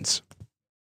happens.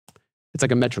 It's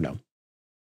like a metronome.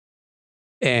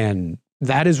 And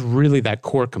that is really that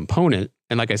core component.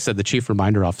 And like I said, the chief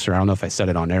reminder officer, I don't know if I said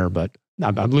it on air, but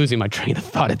I'm losing my train of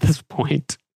thought at this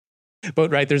point.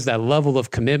 But right, there's that level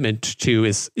of commitment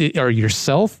to are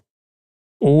yourself,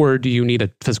 or do you need a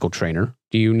physical trainer?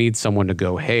 Do you need someone to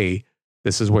go, hey,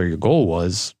 this is where your goal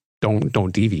was.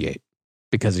 Don't deviate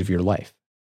because of your life.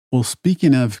 Well,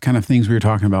 speaking of kind of things we were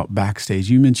talking about backstage,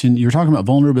 you were talking about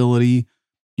vulnerability.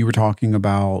 You were talking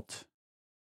about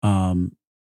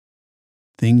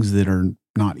things that are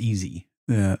not easy.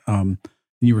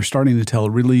 You were starting to tell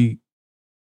a really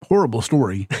horrible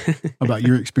story about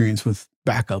your experience with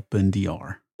backup and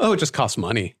DR. Oh, it just costs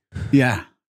money. Yeah.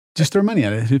 Just throw money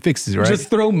at it. It fixes it, right? Just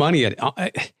throw money at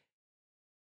it.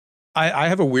 I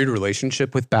have a weird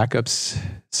relationship with backups,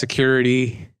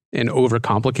 security, and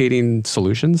overcomplicating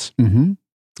solutions. Mm-hmm.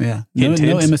 Yeah. Hint,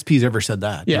 no hint. MSP's ever said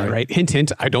that. Yeah, right. Hint,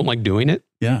 hint. I don't like doing it.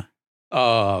 Yeah.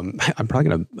 I'm probably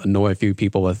going to annoy a few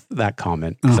people with that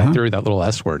comment because I threw that little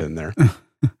S word in there.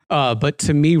 But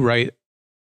to me, right,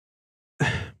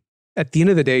 at the end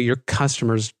of the day, your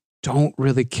customers don't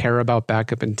really care about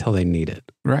backup until they need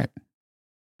it. Right.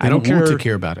 I don't want to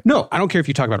care about it. No, I don't care if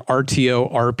you talk about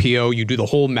RTO, RPO, you do the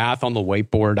whole math on the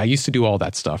whiteboard. I used to do all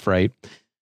that stuff, right?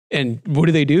 And what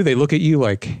do? They look at you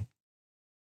like,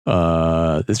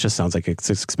 this just sounds like it's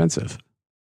expensive,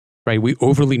 right? We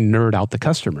overly nerd out the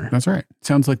customer. That's right.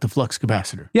 Sounds like the flux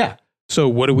capacitor. Yeah. So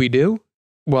what do?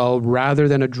 Well, rather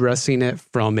than addressing it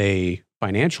from a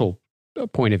financial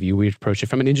point of view, we approach it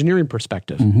from an engineering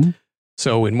perspective. Mm-hmm.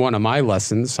 So in one of my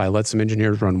lessons, I let some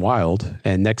engineers run wild.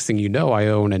 And next thing you know, I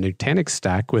own a Nutanix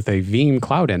stack with a Veeam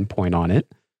cloud endpoint on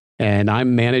it. And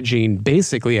I'm managing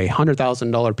basically a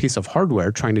 $100,000 piece of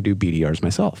hardware trying to do BDRs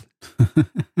myself.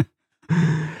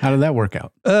 How did that work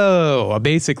out? Oh,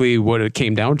 basically what it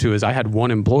came down to is I had one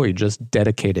employee just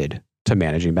dedicated to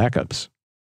managing backups.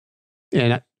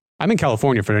 And I'm in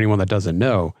California for anyone that doesn't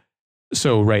know.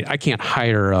 So, right, I can't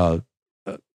hire a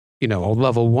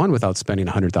level one without spending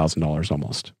 $100,000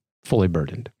 almost, fully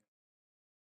burdened.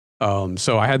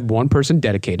 So I had one person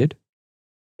dedicated.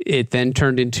 It then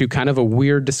turned into kind of a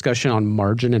weird discussion on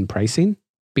margin and pricing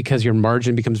because your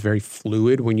margin becomes very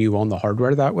fluid when you own the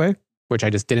hardware that way, which I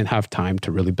just didn't have time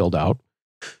to really build out.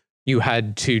 You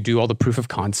had to do all the proof of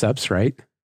concepts, right?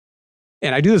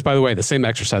 And I do this, by the way, the same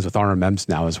exercise with RMMs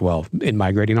now as well in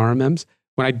migrating RMMs.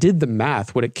 When I did the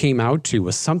math, what it came out to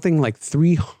was something like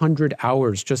 300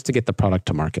 hours just to get the product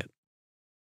to market.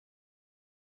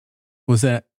 Was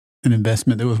that an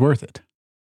investment that was worth it?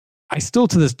 I still,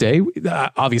 to this day,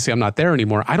 obviously I'm not there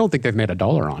anymore. I don't think they've made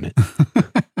 $1 on it.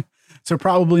 So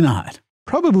probably not.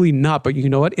 Probably not, but you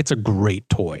know what? It's a great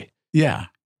toy. Yeah.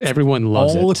 Everyone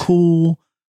loves all it. the cool,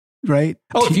 right?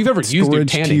 Oh, if you've ever used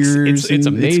Nutanix, it's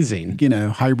amazing.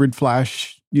 It's, hybrid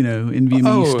flash,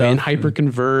 NVMe stuff. And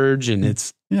hyperconverge, and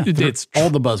it's all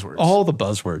the buzzwords. All the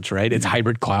buzzwords, right? It's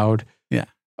hybrid cloud. Yeah.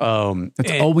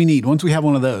 That's all we need. Once we have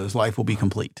one of those, life will be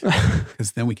complete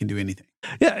because then we can do anything.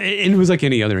 Yeah. And it was like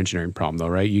any other engineering problem though,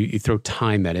 right? You throw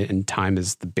time at it, and time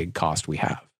is the big cost we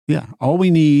have. Yeah. All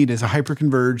we need is a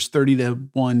hyperconverged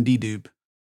 30-1 dedupe,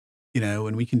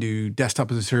 and we can do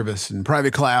desktop as a service and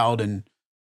private cloud and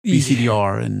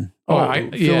BCDR and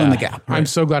fill in the gap. Right? I'm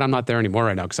so glad I'm not there anymore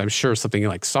right now because I'm sure something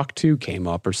like SOC 2 came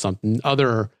up or something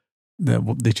other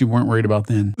that you weren't worried about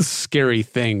then. Scary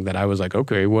thing that I was like,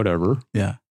 okay, whatever.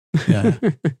 Yeah. Yeah.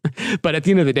 But at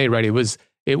the end of the day, right, it was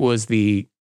the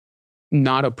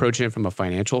not approaching it from a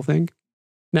financial thing.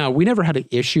 Now, we never had an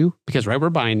issue because, right, we're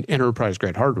buying enterprise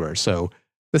grade hardware. So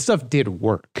the stuff did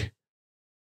work.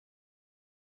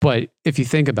 But if you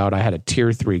think about it, I had a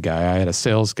tier 3 guy, I had a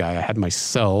sales guy, I had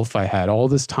myself, I had all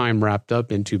this time wrapped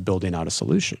up into building out a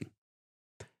solution.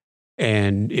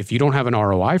 And if you don't have an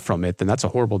ROI from it, then that's a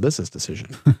horrible business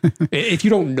decision. If you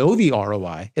don't know the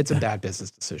ROI, it's a bad business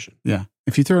decision. Yeah.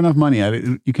 If you throw enough money at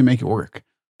it, you can make it work.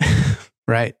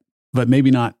 Right. But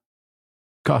maybe not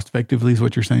cost effectively is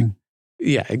what you're saying.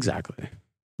 Yeah, exactly.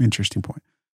 Interesting point.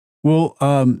 Well,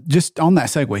 just on that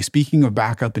segue, speaking of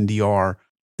backup and DR,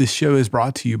 this show is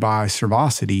brought to you by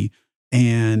Servosity,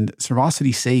 and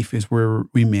Servosity Safe is where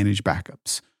we manage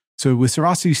backups. So with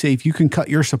Servosity Safe, you can cut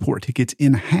your support tickets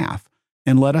in half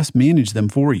and let us manage them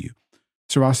for you.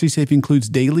 Servosity Safe includes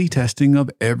daily testing of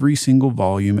every single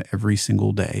volume every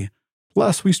single day.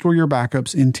 Plus, we store your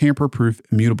backups in tamper-proof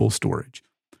immutable storage.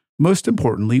 Most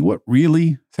importantly, what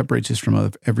really separates us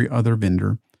from every other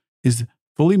vendor is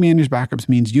fully managed backups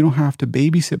means you don't have to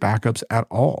babysit backups at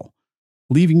all,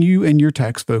 leaving you and your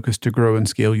techs focused to grow and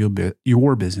scale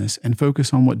your business and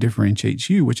focus on what differentiates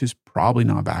you, which is probably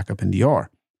not backup and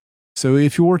DR. So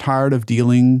if you're tired of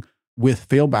dealing with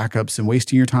failed backups and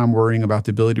wasting your time worrying about the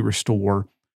ability to restore,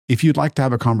 if you'd like to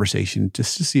have a conversation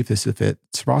just to see if this is a fit,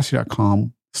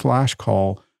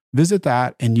 servosity.com/call. Visit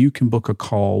that and you can book a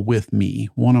call with me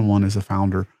one-on-one as a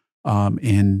founder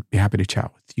and be happy to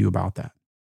chat with you about that.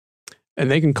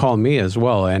 And they can call me as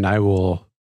well, and I will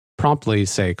promptly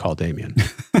say, call Damien.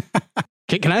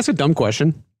 Can I ask a dumb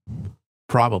question?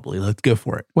 Probably. Let's go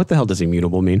for it. What the hell does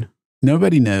immutable mean?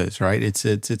 Nobody knows, right? It's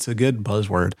a good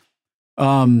buzzword.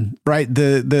 Right.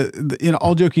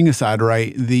 All joking aside,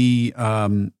 right?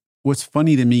 What's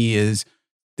funny to me is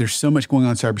there's so much going on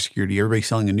in cybersecurity. Everybody's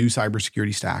selling a new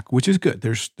cybersecurity stack, which is good.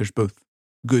 There's both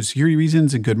good security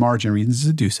reasons and good margin reasons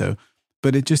to do so.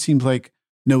 But it just seems like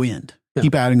no end. Yeah.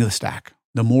 Keep adding to the stack.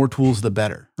 The more tools, the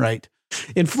better, right?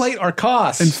 Inflate our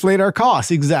costs.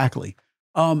 Exactly.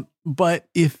 But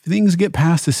if things get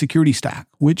past the security stack,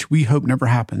 which we hope never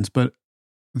happens, but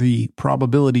the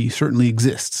probability certainly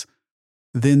exists,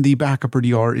 then the backup or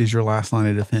DR is your last line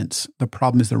of defense. The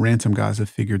problem is the ransom guys have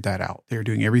figured that out. They're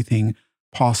doing everything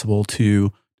possible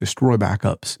to destroy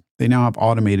backups. They now have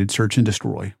automated search and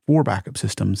destroy for backup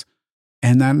systems.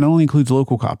 And that not only includes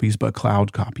local copies, but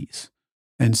cloud copies.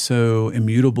 And so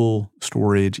immutable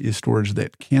storage is storage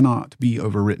that cannot be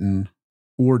overwritten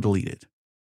or deleted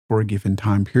for a given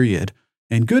time period.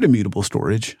 And good immutable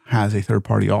storage has a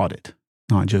third-party audit,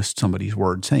 not just somebody's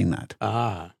word saying that.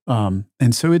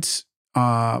 And so it's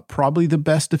probably the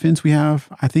best defense we have,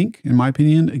 I think, in my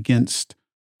opinion, against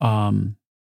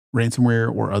ransomware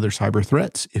or other cyber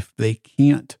threats. If they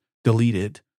can't delete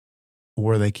it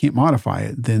or they can't modify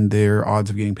it, then their odds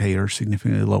of getting paid are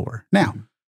significantly lower. Now,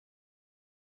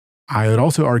 I would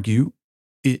also argue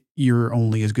you're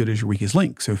only as good as your weakest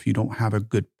link. So if you don't have a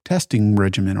good testing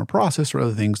regimen or process or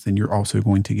other things, then you're also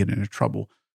going to get into trouble.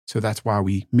 So that's why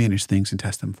we manage things and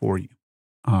test them for you.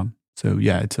 Some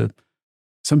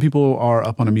people are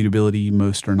up on immutability,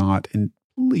 most are not. And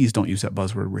please don't use that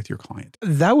buzzword with your client.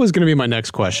 That was going to be my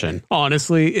next question,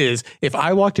 honestly, is if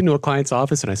I walked into a client's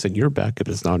office and I said, your backup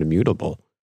is not immutable,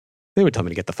 they would tell me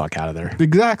to get the fuck out of there.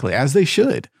 Exactly, as they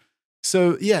should.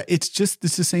 So yeah, it's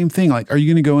the same thing. Like, are you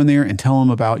going to go in there and tell them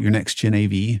about your next gen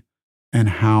AV and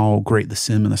how great the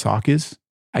SIM and the SOC is?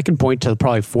 I can point to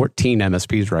probably 14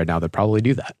 MSPs right now that probably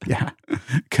do that. Yeah.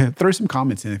 Throw some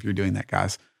comments in if you're doing that,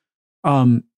 guys.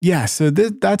 So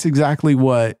that's exactly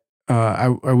what I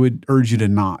would urge you to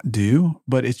not do,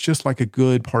 but it's just like a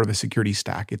good part of a security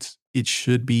stack. It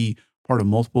should be part of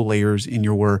multiple layers in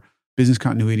your business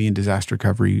continuity and disaster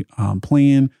recovery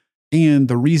plan. And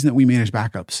the reason that we manage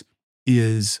backups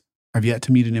is I've yet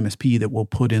to meet an MSP that will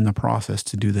put in the process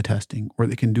to do the testing or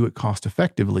that can do it cost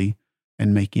effectively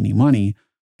and make any money.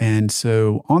 And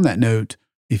so on that note,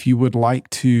 if you would like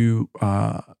to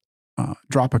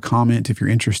drop a comment if you're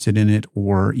interested in it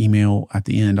or email at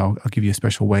the end, I'll give you a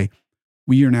special way.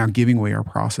 We are now giving away our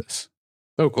process.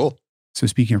 Oh, cool. So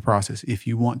speaking of process, if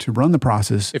you want to run the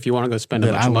process. If you want to go spend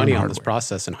a bunch of money on this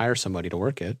process and hire somebody to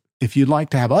work it. If you'd like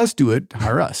to have us do it,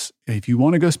 hire us. If you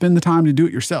want to go spend the time to do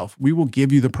it yourself, we will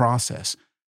give you the process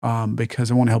because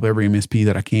I want to help every MSP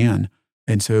that I can.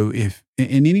 And so and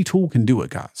any tool can do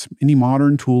it, guys. Any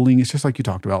modern tooling, it's just like you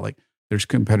talked about, like there's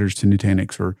competitors to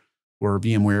Nutanix or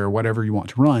VMware or whatever you want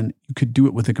to run. You could do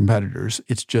it with the competitors.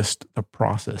 It's just a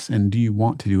process. And do you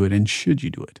want to do it? And should you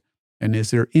do it? And is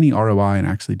there any ROI in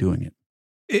actually doing it?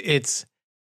 It's,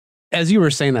 as you were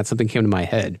saying that, something came to my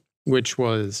head, which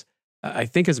was, I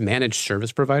think as managed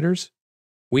service providers,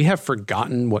 we have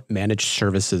forgotten what managed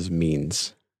services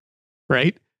means,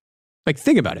 right? Like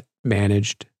think about it.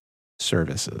 Managed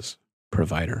services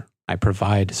provider. I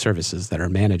provide services that are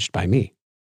managed by me.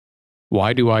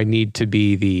 Why do I need to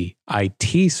be the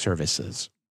IT services?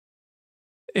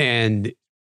 And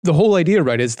the whole idea,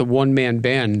 right, is the one-man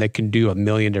band that can do a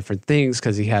million different things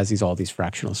because he has all these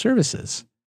fractional services.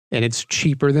 And it's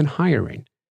cheaper than hiring.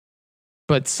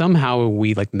 But somehow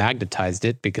we like magnetized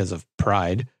it because of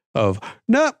pride of,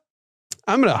 no,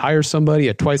 I'm going to hire somebody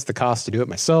at twice the cost to do it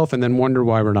myself and then wonder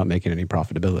why we're not making any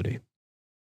profitability.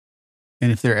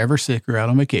 And if they're ever sick or out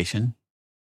on vacation,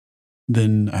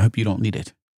 then I hope you don't need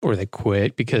it. Or they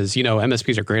quit because,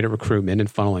 MSPs are great at recruitment and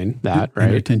funneling that, right?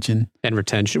 And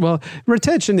retention. Well,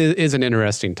 retention is an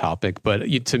interesting topic, but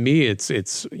to me, it's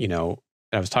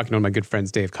I was talking to one of my good friends,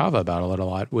 Dave Kava, about it a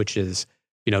lot, which is,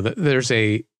 there's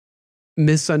a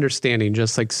misunderstanding,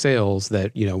 just like sales,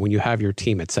 that, when you have your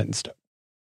team, it's set in stone.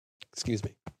 Excuse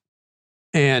me.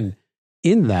 And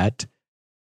in that,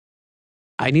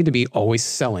 I need to be always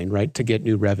selling, right, to get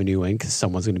new revenue in because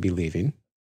someone's going to be leaving.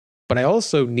 But I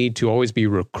also need to always be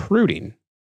recruiting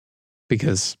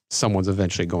because someone's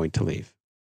eventually going to leave.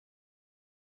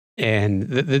 And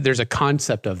there's a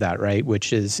concept of that, right,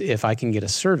 which is if I can get a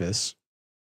service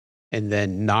and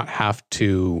then not have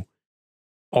to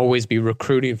always be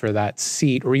recruiting for that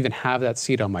seat or even have that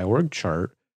seat on my org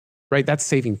chart, right? That's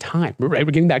saving time, right?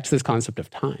 We're getting back to this concept of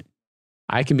time.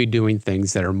 I can be doing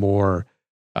things that are more,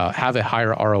 have a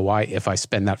higher ROI if I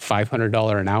spend that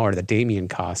 $500 an hour that Damien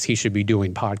costs. He should be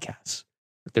doing podcasts.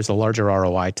 There's a larger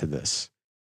ROI to this,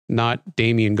 not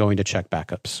Damien going to check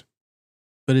backups.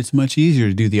 But it's much easier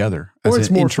to do the other as it's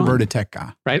an more introverted fun, tech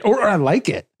guy. Right? Or I like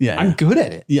it. Yeah. I'm good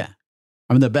at it. Yeah.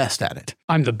 I'm the best at it.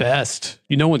 I'm the best.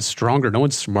 No one's stronger. No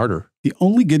one's smarter. The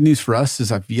only good news for us is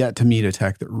I've yet to meet a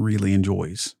tech that really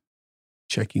enjoys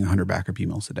checking 100 backup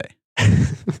emails a day.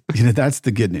 That's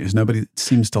the good news. Nobody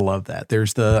seems to love that.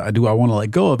 There's do I want to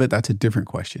let go of it? That's a different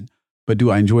question. But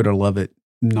do I enjoy it or love it?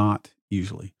 Not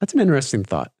usually. That's an interesting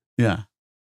thought. Yeah.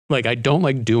 Like I don't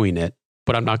like doing it,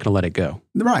 but I'm not going to let it go.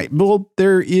 Right. Well,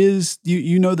 there is,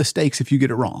 you know the stakes if you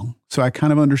get it wrong. So I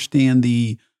kind of understand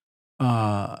the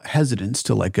hesitance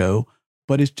to let go,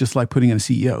 but it's just like putting in a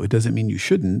CEO. It doesn't mean you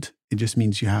shouldn't. It just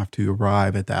means you have to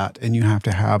arrive at that and you have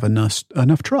to have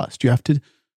enough trust. You have to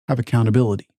have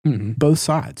accountability. Mm-hmm. Both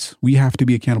sides. We have to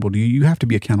be accountable to you. You have to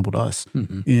be accountable to us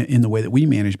in the way that we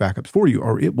manage backups for you,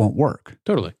 or it won't work.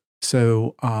 Totally.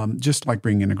 So just like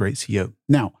bringing in a great CEO.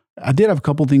 Now, I did have a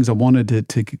couple of things I wanted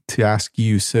to ask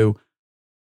you. So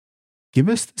give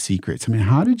us the secrets. I mean,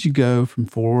 how did you go from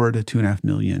 4 to 2.5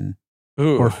 million?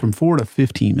 Ooh. Or from 4 to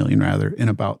 15 million rather in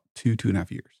about 2.5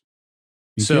 years?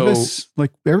 So give us,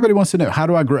 like everybody wants to know, how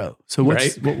do I grow? So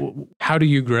how do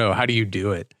you grow? How do you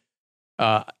do it?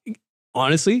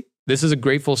 Honestly, this is a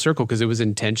great full circle because it was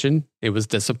intention, it was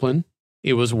discipline,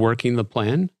 it was working the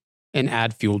plan and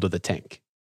add fuel to the tank.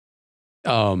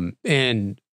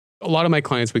 And a lot of my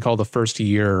clients, we call the first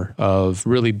year of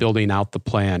really building out the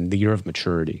plan, the year of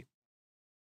maturity.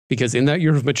 Because in that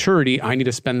year of maturity, I need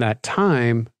to spend that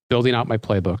time building out my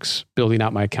playbooks, building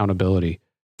out my accountability,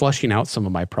 fleshing out some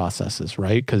of my processes,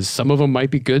 right? Because some of them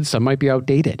might be good, some might be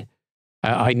outdated.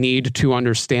 I need to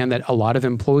understand that a lot of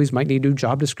employees might need new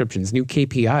job descriptions, new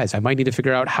KPIs. I might need to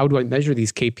figure out how do I measure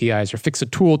these KPIs or fix a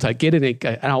tool to get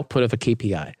an output of a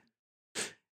KPI.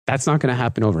 That's not going to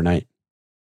happen overnight,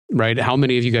 right? How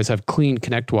many of you guys have clean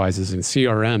ConnectWises and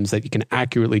CRMs that you can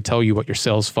accurately tell you what your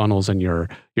sales funnels and your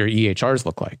EHRs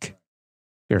look like?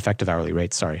 Your effective hourly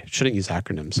rates, sorry. I shouldn't use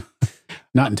acronyms.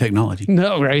 Not in technology.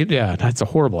 No, right? Yeah, that's a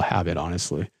horrible habit,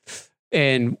 honestly.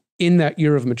 And in that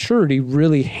year of maturity,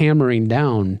 really hammering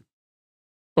down,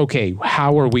 okay,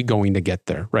 how are we going to get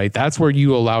there, right? That's where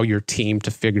you allow your team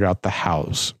to figure out the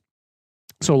hows.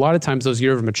 So a lot of times those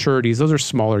years of maturities, those are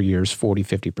smaller years, 40,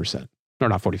 50%. Or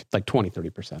not 40, like 20,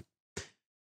 30%.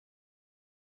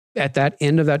 At that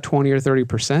end of that 20 or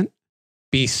 30%,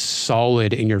 be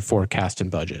solid in your forecast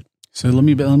and budget. So let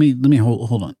me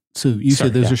hold on. So you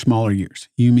said those are smaller years.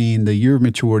 You mean the year of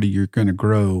maturity, you're going to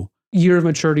grow year of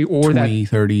maturity or 20,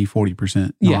 30,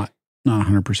 40%, not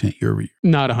 100% year over year.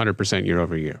 Not 100% year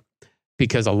over year.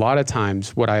 Because a lot of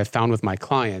times what I have found with my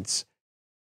clients,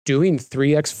 doing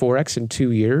 3x, 4x in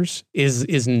 2 years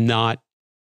is not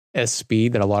a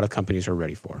speed that a lot of companies are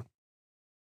ready for.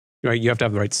 Right? You have to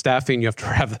have the right staffing. You have to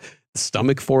have the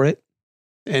stomach for it.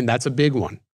 And that's a big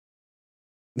one.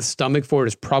 The stomach for it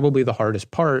is probably the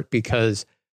hardest part, because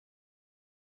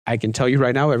I can tell you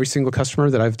right now, every single customer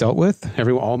that I've dealt with,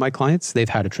 all my clients, they've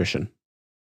had attrition.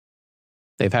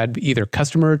 They've had either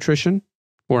customer attrition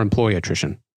or employee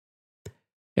attrition.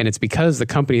 And it's because the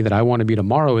company that I want to be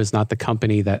tomorrow is not the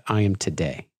company that I am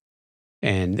today.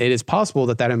 And it is possible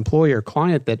that that employer or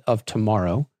client that of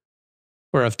tomorrow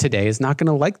or of today is not going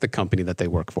to like the company that they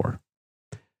work for.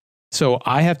 So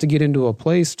I have to get into a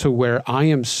place to where I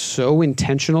am so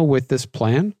intentional with this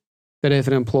plan that if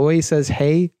an employee says,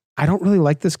 hey, I don't really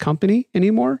like this company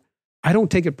anymore, I don't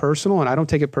take it personal, and I don't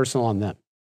take it personal on them.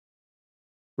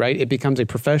 Right? It becomes a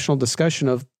professional discussion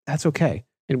of, that's okay.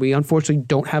 And we unfortunately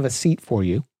don't have a seat for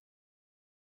you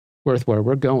with where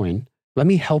we're going. Let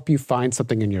me help you find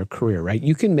something in your career, right?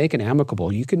 You can make it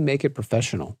amicable. You can make it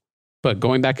professional. But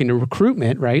going back into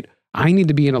recruitment, right? I need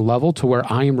to be in a level to where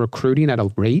I am recruiting at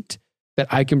a rate that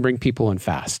I can bring people in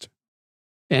fast.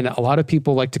 And a lot of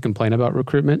people like to complain about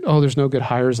recruitment. Oh, there's no good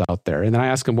hires out there. And then I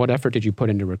ask them, what effort did you put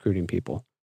into recruiting people?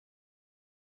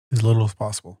 As little as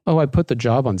possible. Oh, I put the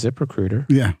job on ZipRecruiter.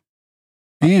 Yeah.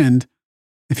 And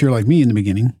if you're like me in the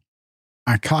beginning,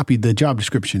 I copied the job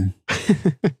description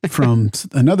from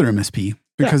another MSP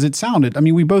because it sounded,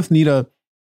 we both need a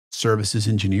services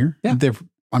engineer. Yeah.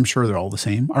 I'm sure they're all the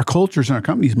same. Our cultures and our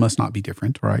companies must not be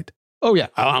different, right? Oh yeah.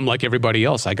 I'm like everybody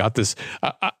else. I got this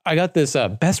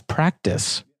best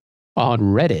practice on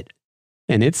Reddit,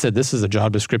 and it said, this is a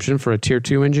job description for a tier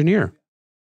 2 engineer.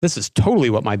 This is totally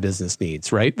what my business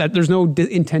needs, right? There's no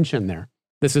intention there.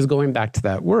 This is going back to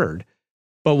that word.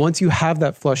 But once you have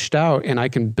that flushed out and I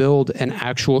can build an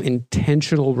actual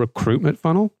intentional recruitment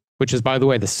funnel, which is, by the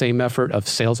way, the same effort of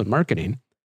sales and marketing,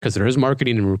 because there is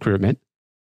marketing and recruitment,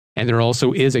 and there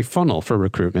also is a funnel for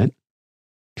recruitment,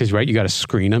 because, right, you got to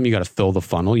screen them, you got to fill the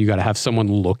funnel, you got to have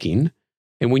someone looking.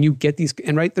 And when you get these,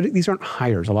 and right, these aren't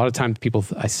hires. A lot of times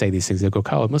I say these things, they go,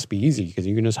 Kyle, it must be easy because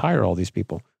you can just hire all these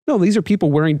people. No, these are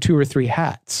people wearing 2 or 3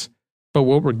 hats. But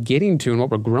what we're getting to and what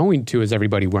we're growing to is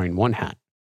everybody wearing 1 hat.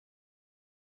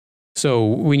 So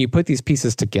when you put these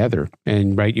pieces together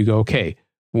and, right, you go, okay,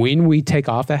 when we take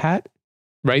off a hat,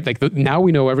 right, like now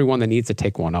we know everyone that needs to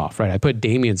take one off, right? I put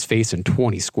Damien's face in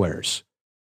 20 squares.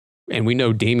 And we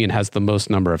know Damien has the most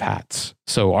number of hats.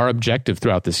 So our objective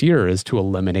throughout this year is to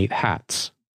eliminate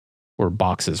hats or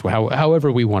boxes,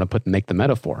 however we want to make the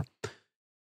metaphor.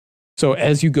 So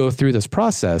as you go through this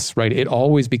process, right, it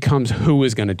always becomes who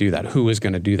is going to do that? Who is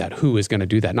going to do that? Who is going to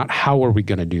do that? Not how are we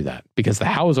going to do that? Because the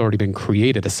how has already been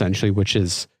created essentially, which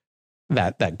is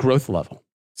that growth level.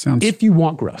 If you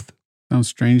want growth. Sounds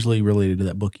strangely related to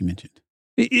that book you mentioned.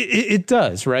 It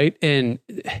does, right? And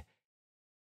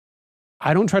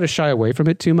I don't try to shy away from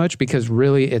it too much because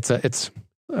really I'm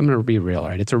going to be real,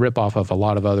 right? It's a ripoff of a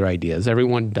lot of other ideas.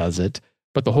 Everyone does it.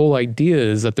 But the whole idea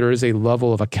is that there is a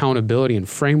level of accountability and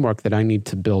framework that I need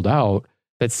to build out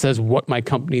that says what my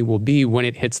company will be when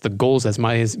it hits the goals as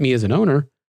me as an owner.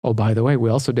 Oh, by the way, we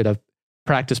also did a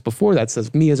practice before that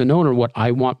says me as an owner, what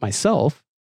I want myself.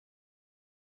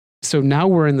 So now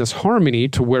we're in this harmony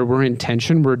to where we're in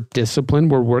tension, we're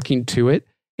disciplined, we're working to it,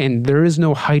 and there is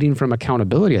no hiding from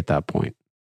accountability at that point.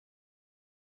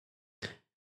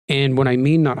 And when I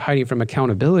mean not hiding from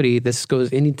accountability, this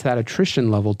goes into that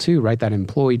attrition level too, right? That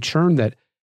employee churn that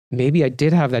maybe I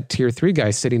did have that tier 3 guy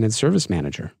sitting in service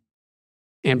manager.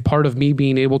 And part of me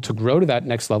being able to grow to that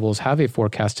next level is have a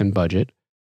forecast and budget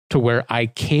to where I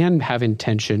can have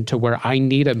intention to where I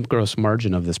need a gross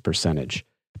margin of this percentage.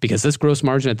 Because this gross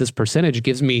margin at this percentage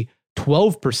gives me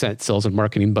 12% sales and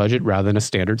marketing budget rather than a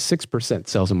standard 6%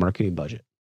 sales and marketing budget.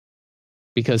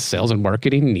 Because sales and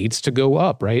marketing needs to go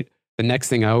up, right? The next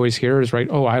thing I always hear is, right,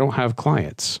 oh, I don't have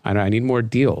clients. I need more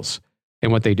deals.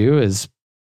 And what they do is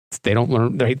they don't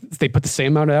learn, they put the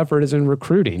same amount of effort as in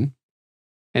recruiting,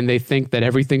 and they think that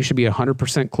everything should be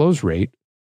 100% close rate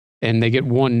and they get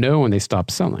one no and they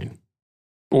stop selling.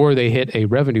 Or they hit a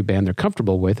revenue band they're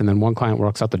comfortable with, and then one client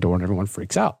walks out the door and everyone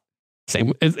freaks out.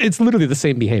 It's literally the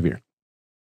same behavior.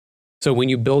 So when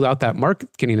you build out that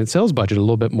marketing and sales budget a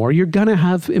little bit more, you're going to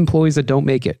have employees that don't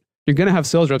make it. You're going to have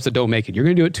sales reps that don't make it. You're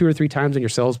going to do it 2 or 3 times and your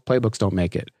sales playbooks don't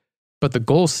make it. But the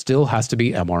goal still has to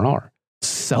be MRR.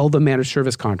 Sell the managed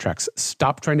service contracts.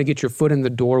 Stop trying to get your foot in the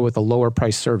door with a lower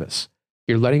price service.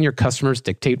 You're letting your customers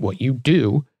dictate what you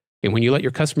do. And when you let your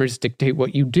customers dictate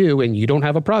what you do and you don't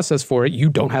have a process for it, you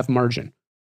don't have margin.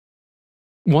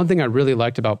 One thing I really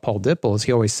liked about Paul Dipple is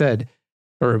he always said,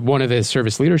 or one of his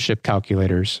service leadership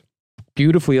calculators,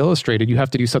 beautifully illustrated, you have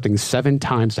to do something 7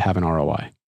 times to have an ROI.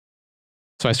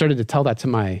 So I started to tell that to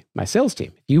my sales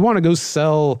team. If you want to go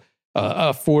sell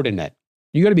a Fortinet,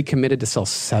 you got to be committed to sell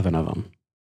 7 of them.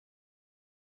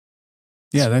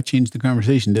 Yeah, that changed the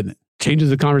conversation, didn't it? Changes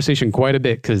the conversation quite a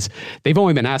bit because they've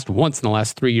only been asked once in the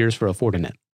last 3 years for a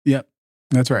Fortinet. Yep,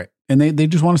 that's right. And they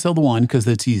just want to sell the one because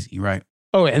it's easy, right?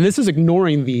 Oh, and this is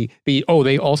ignoring the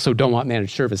they also don't want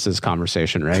managed services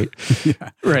conversation, right?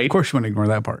 Yeah, right. Of course you want to ignore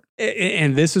that part.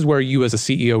 And this is where you as a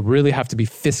CEO really have to be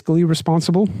fiscally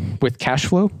responsible with cash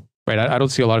flow, right? I don't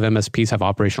see a lot of MSPs have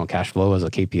operational cash flow as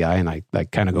a KPI, and I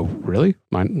kind of go, really?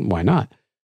 Why not?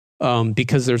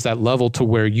 Because there's that level to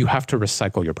where you have to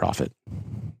recycle your profit.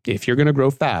 If you're going to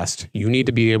grow fast, you need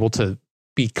to be able to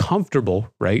be comfortable,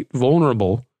 right?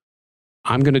 Vulnerable.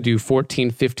 I'm going to do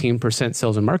 14, 15%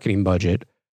 sales and marketing budget.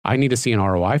 I need to see an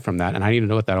ROI from that, and I need to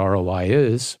know what that ROI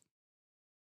is.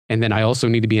 And then I also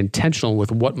need to be intentional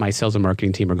with what my sales and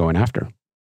marketing team are going after.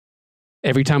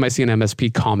 Every time I see an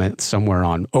MSP comment somewhere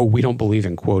on, oh, we don't believe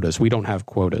in quotas, we don't have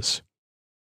quotas.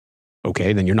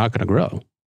 Okay, then you're not going to grow.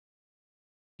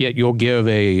 Yet you'll give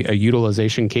a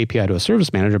utilization KPI to a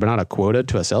service manager, but not a quota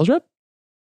to a sales rep?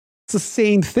 It's the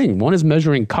same thing. One is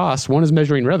measuring costs, one is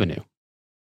measuring revenue.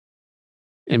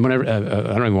 And whenever, I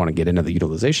don't even want to get into the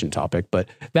utilization topic, but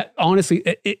that honestly,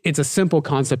 it's a simple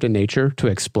concept in nature to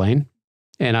explain.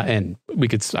 And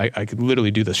I could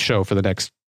literally do this show for the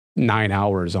next 9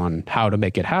 hours on how to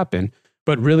make it happen.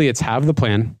 But really, it's have the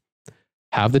plan,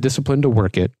 have the discipline to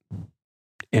work it,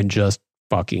 and just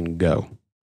fucking go.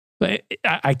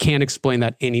 I can't explain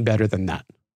that any better than that.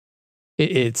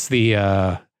 It's the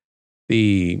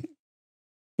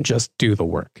just do the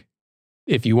work.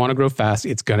 If you want to grow fast,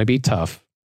 it's going to be tough.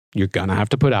 You're going to have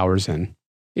to put hours in,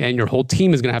 and your whole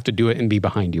team is going to have to do it and be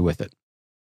behind you with it.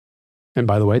 And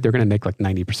by the way, they're going to make like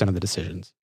 90% of the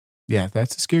decisions. Yeah,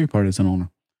 that's the scary part as an owner.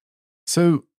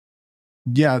 So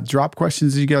yeah, drop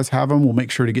questions as you guys have them. We'll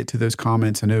make sure to get to those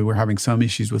comments. I know we're having some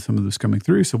issues with some of those coming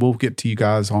through, so we'll get to you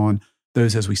guys on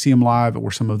those as we see them live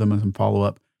or some of them as in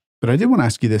follow-up. But I did want to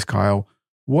ask you this, Kyle.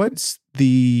 What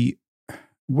do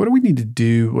we need to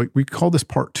do? Like, we call this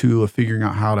part 2 of figuring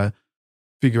out how to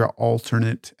figure out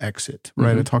alternate exit,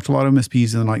 right? Mm-hmm. I talked to a lot of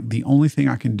MSPs and like the only thing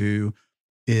I can do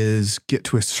is get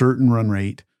to a certain run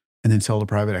rate and then sell to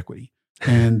private equity.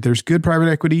 And there's good private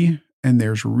equity and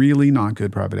there's really not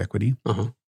good private equity.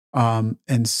 Uh-huh.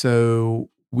 And so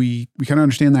we kind of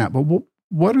understand that. But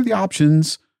what are the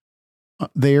options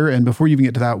there? And before you even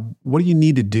get to that, what do you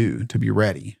need to do to be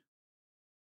ready?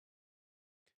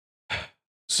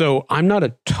 So I'm not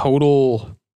a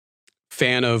total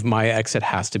fan of my exit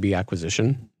has to be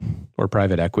acquisition or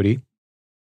private equity.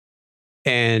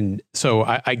 And so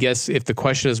I guess if the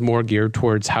question is more geared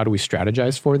towards how do we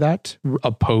strategize for that,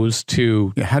 opposed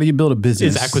to how do you build a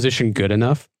business? Is acquisition good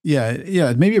enough?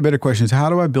 Yeah. Maybe a better question is how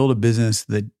do I build a business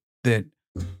that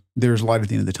there's light at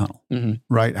the end of the tunnel, mm-hmm.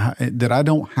 right? That I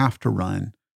don't have to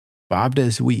run 5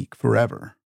 days a week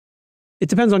forever. It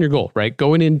depends on your goal, right?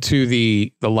 Going into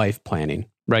the life planning,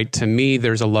 right? To me,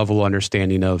 there's a level of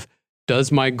understanding of,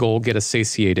 does my goal get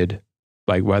satiated,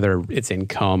 like whether it's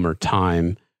income or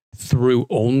time, through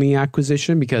only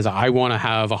acquisition because I want to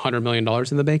have $100 million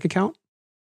in the bank account?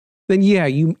 Then yeah,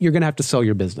 you're going to have to sell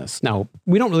your business. Now,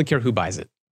 we don't really care who buys it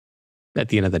at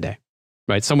the end of the day,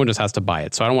 right? Someone just has to buy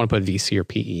it. So I don't want to put VC or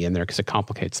PE in there because it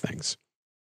complicates things.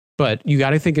 But you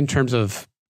got to think in terms of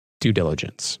due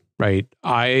diligence, right?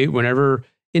 Whenever,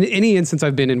 in any instance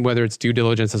I've been in, whether it's due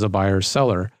diligence as a buyer or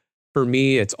seller, for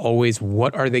me, it's always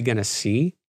what are they going to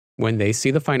see when they see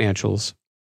the financials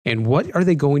and what are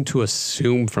they going to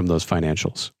assume from those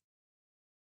financials?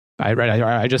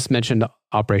 I just mentioned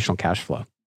operational cash flow.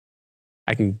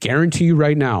 I can guarantee you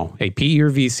right now, a PE or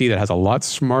VC that has a lot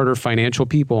smarter financial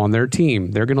people on their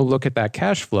team, they're going to look at that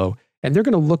cash flow and they're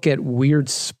going to look at weird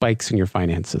spikes in your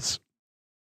finances,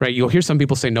 right? You'll hear some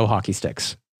people say no hockey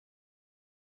sticks.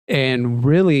 And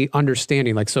really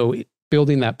understanding,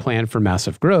 building that plan for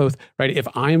massive growth, right? If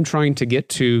I am trying to get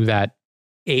to that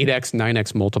 8x,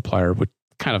 9x multiplier,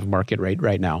 kind of market rate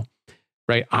right now,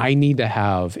 right? I need to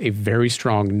have a very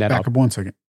strong net. Back up 1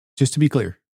 second. Just to be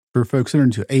clear, for folks that are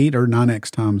into 8 or 9x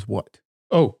times what?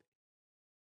 Oh,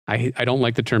 I don't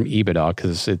like the term EBITDA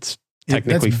because it's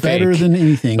technically that's better than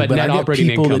anything. But net I get operating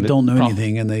people income that don't know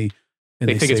anything and they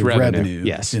think say it's revenue.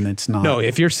 Yes. And it's not. No,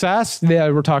 if you're SaaS,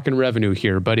 we're talking revenue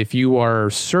here. But if you are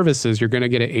services, you're going to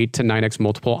get an 8 to 9x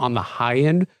multiple on the high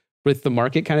end with the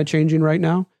market kind of changing right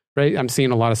now, right? I'm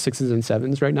seeing a lot of 6s and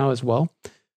 7s right now as well.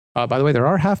 By the way, there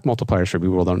are half multipliers for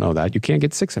people who don't know that. You can't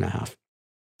get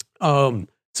 6.5.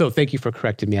 So thank you for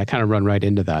correcting me. I kind of run right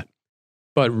into that.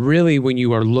 But really, when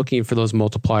you are looking for those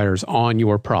multipliers on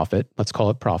your profit, let's call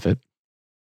it profit,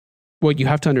 what you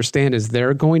have to understand is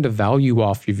they're going to value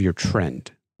off of your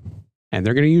trend. And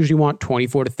they're going to usually want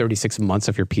 24 to 36 months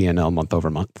of your P&L month over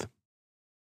month.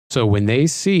 So when they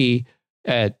see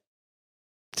at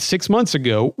 6 months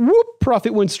ago, whoop,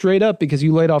 profit went straight up because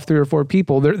you laid off 3 or 4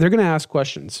 people, they're going to ask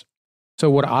questions. So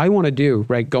what I want to do,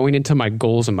 right, going into my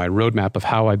goals and my roadmap of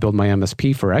how I build my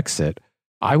MSP for exit,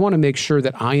 I want to make sure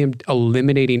that I am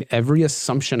eliminating every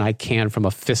assumption I can from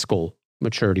a fiscal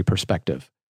maturity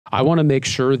perspective. I want to make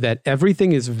sure that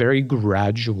everything is very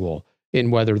gradual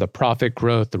in whether the profit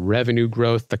growth, the revenue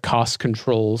growth, the cost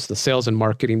controls, the sales and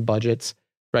marketing budgets,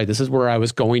 right? This is where I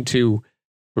was going to,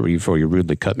 before you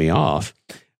rudely cut me off,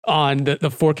 on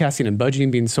the forecasting and budgeting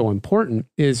being so important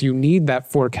is you need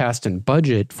that forecast and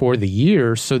budget for the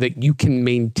year so that you can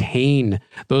maintain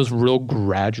those real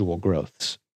gradual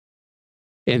growths.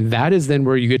 And that is then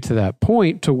where you get to that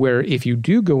point to where if you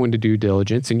do go into due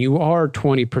diligence and you are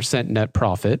 20% net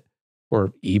profit,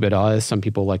 or EBITDA as some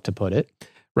people like to put it,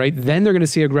 right? Then they're going to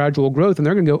see a gradual growth and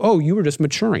they're going to go, oh, you were just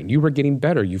maturing. You were getting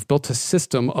better. You've built a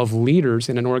system of leaders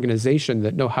in an organization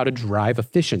that know how to drive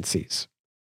efficiencies.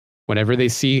 Whenever they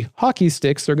see hockey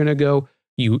sticks, they're going to go,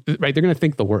 right? They're going to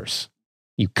think the worst.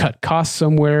 You cut costs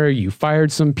somewhere, you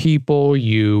fired some people,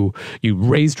 you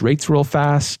raised rates real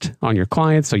fast on your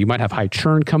clients, so you might have high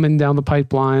churn coming down the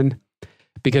pipeline.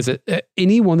 Because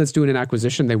anyone that's doing an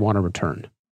acquisition, they want a return.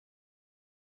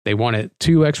 They want a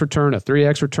 2x return, a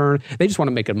 3x return. They just want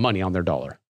to make money on their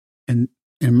dollar. And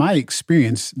in my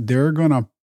experience, they're going to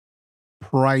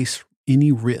price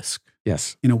any risk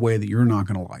in a way that you're not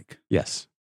going to like. Yes.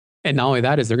 And not only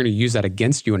that is they're going to use that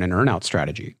against you in an earnout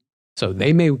strategy. So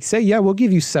they may say, yeah, we'll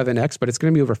give you 7x, but it's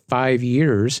going to be over 5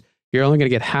 years. You're only going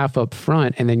to get half up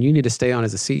front, and then you need to stay on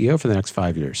as a CEO for the next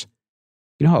 5 years.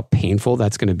 You know how painful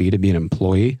that's going to be an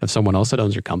employee of someone else that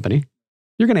owns your company?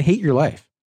 You're going to hate your life,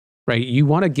 right? You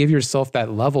want to give yourself that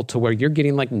level to where you're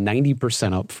getting like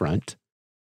 90% up front,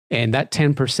 and that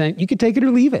 10%, you could take it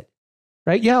or leave it,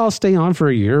 right? Yeah, I'll stay on for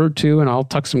a year or two, and I'll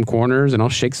tuck some corners, and I'll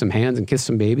shake some hands and kiss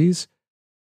some babies.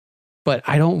 But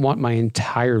I don't want my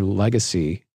entire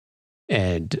legacy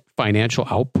and financial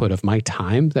output of my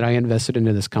time that I invested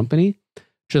into this company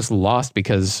just lost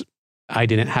because I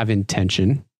didn't have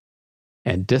intention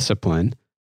and discipline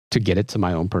to get it to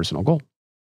my own personal goal.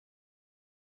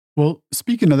 Well,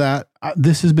 speaking of that,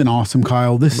 this has been awesome,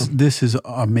 Kyle. This is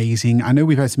amazing. I know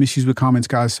we've had some issues with comments,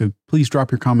 guys, so please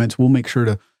drop your comments. We'll make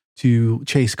sure to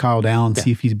chase Kyle down and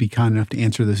see if he'd be kind enough to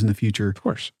answer this in the future. Of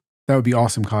course. That would be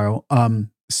awesome, Kyle.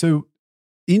 So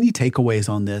any takeaways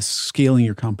on this, scaling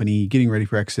your company, getting ready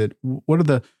for exit? What are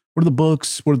the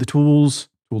books? What are the tools?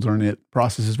 Tools aren't it.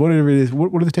 Processes, whatever it is.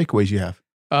 What are the takeaways you have?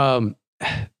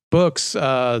 Books.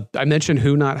 I mentioned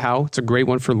Who Not How. It's a great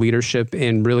one for leadership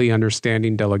and really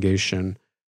understanding delegation.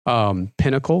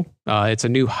 Pinnacle. It's a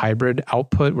new hybrid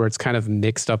output where it's kind of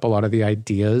mixed up a lot of the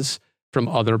ideas from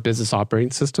other business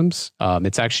operating systems.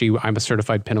 It's actually, I'm a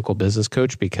certified Pinnacle business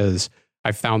coach because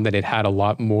I found that it had a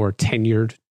lot more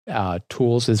tenured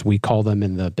tools, as we call them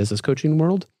in the business coaching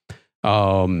world. If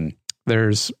you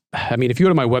go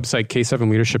to my website,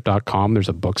 k7leadership.com, there's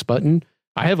a books button.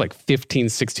 I have like 15,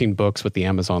 16 books with the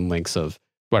Amazon links of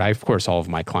what I force all of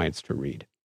my clients to read.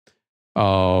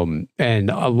 And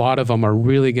a lot of them are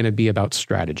really going to be about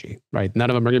strategy, right? None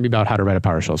of them are going to be about how to write a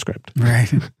PowerShell script.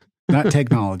 Right. Not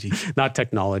technology. Not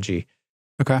technology.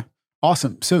 Okay.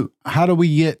 Awesome. So how do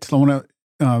we I want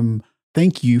to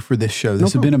thank you for this show.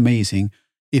 This has been amazing.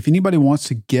 If anybody wants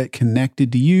to get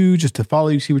connected to you, just to follow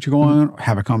you, see what you're going on,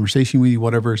 have a conversation with you,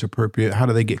 whatever is appropriate, how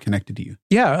do they get connected to you?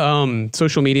 Yeah.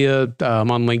 Social media,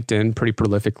 I'm on LinkedIn pretty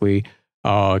prolifically,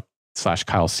 /Kyle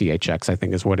CHX, I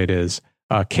think is what it is.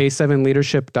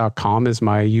 K7leadership.com is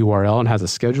my URL and has a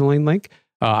scheduling link.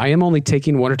 I am only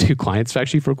taking 1 or 2 clients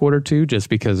actually for Q2, just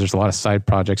because there's a lot of side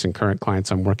projects and current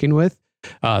clients I'm working with.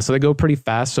 So they go pretty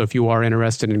fast. So if you are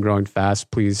interested in growing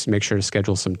fast, please make sure to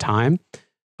schedule some time.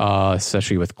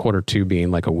 Especially with Q2 being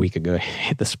like a week ago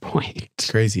at this point. It's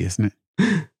crazy, isn't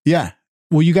it? Yeah.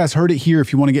 Well, you guys heard it here.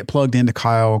 If you want to get plugged into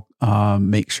Kyle,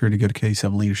 make sure to go to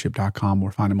k7leadership.com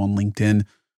or find him on LinkedIn.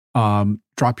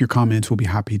 Drop your comments. We'll be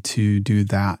happy to do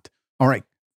that. All right.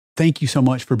 Thank you so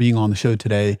much for being on the show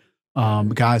today.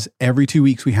 Guys, every 2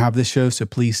 weeks we have this show, so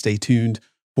please stay tuned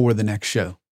for the next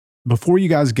show. Before you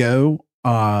guys go,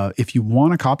 if you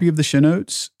want a copy of the show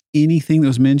notes, anything that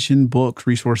was mentioned, books,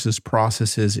 resources,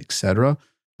 processes, etc.,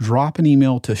 drop an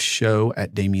email to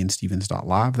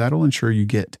show@damienstevens.live. That'll ensure you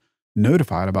get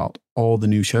notified about all the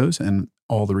new shows and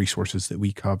all the resources that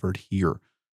we covered here.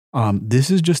 This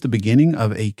is just the beginning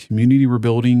of a community we're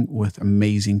building with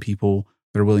amazing people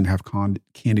that are willing to have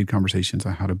candid conversations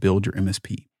on how to build your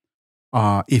MSP.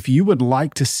 If you would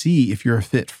like to see if you're a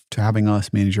fit to having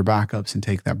us manage your backups and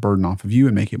take that burden off of you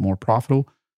and make it more profitable,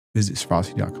 visit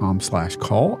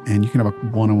sprossy.com/call and you can have a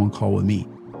one-on-one call with me.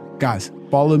 Guys,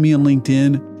 follow me on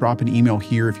LinkedIn, drop an email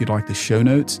here if you'd like the show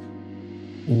notes,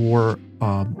 or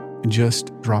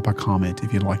just drop a comment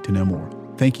if you'd like to know more.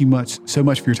 Thank you so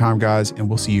much for your time, guys, and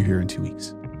we'll see you here in 2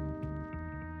 weeks.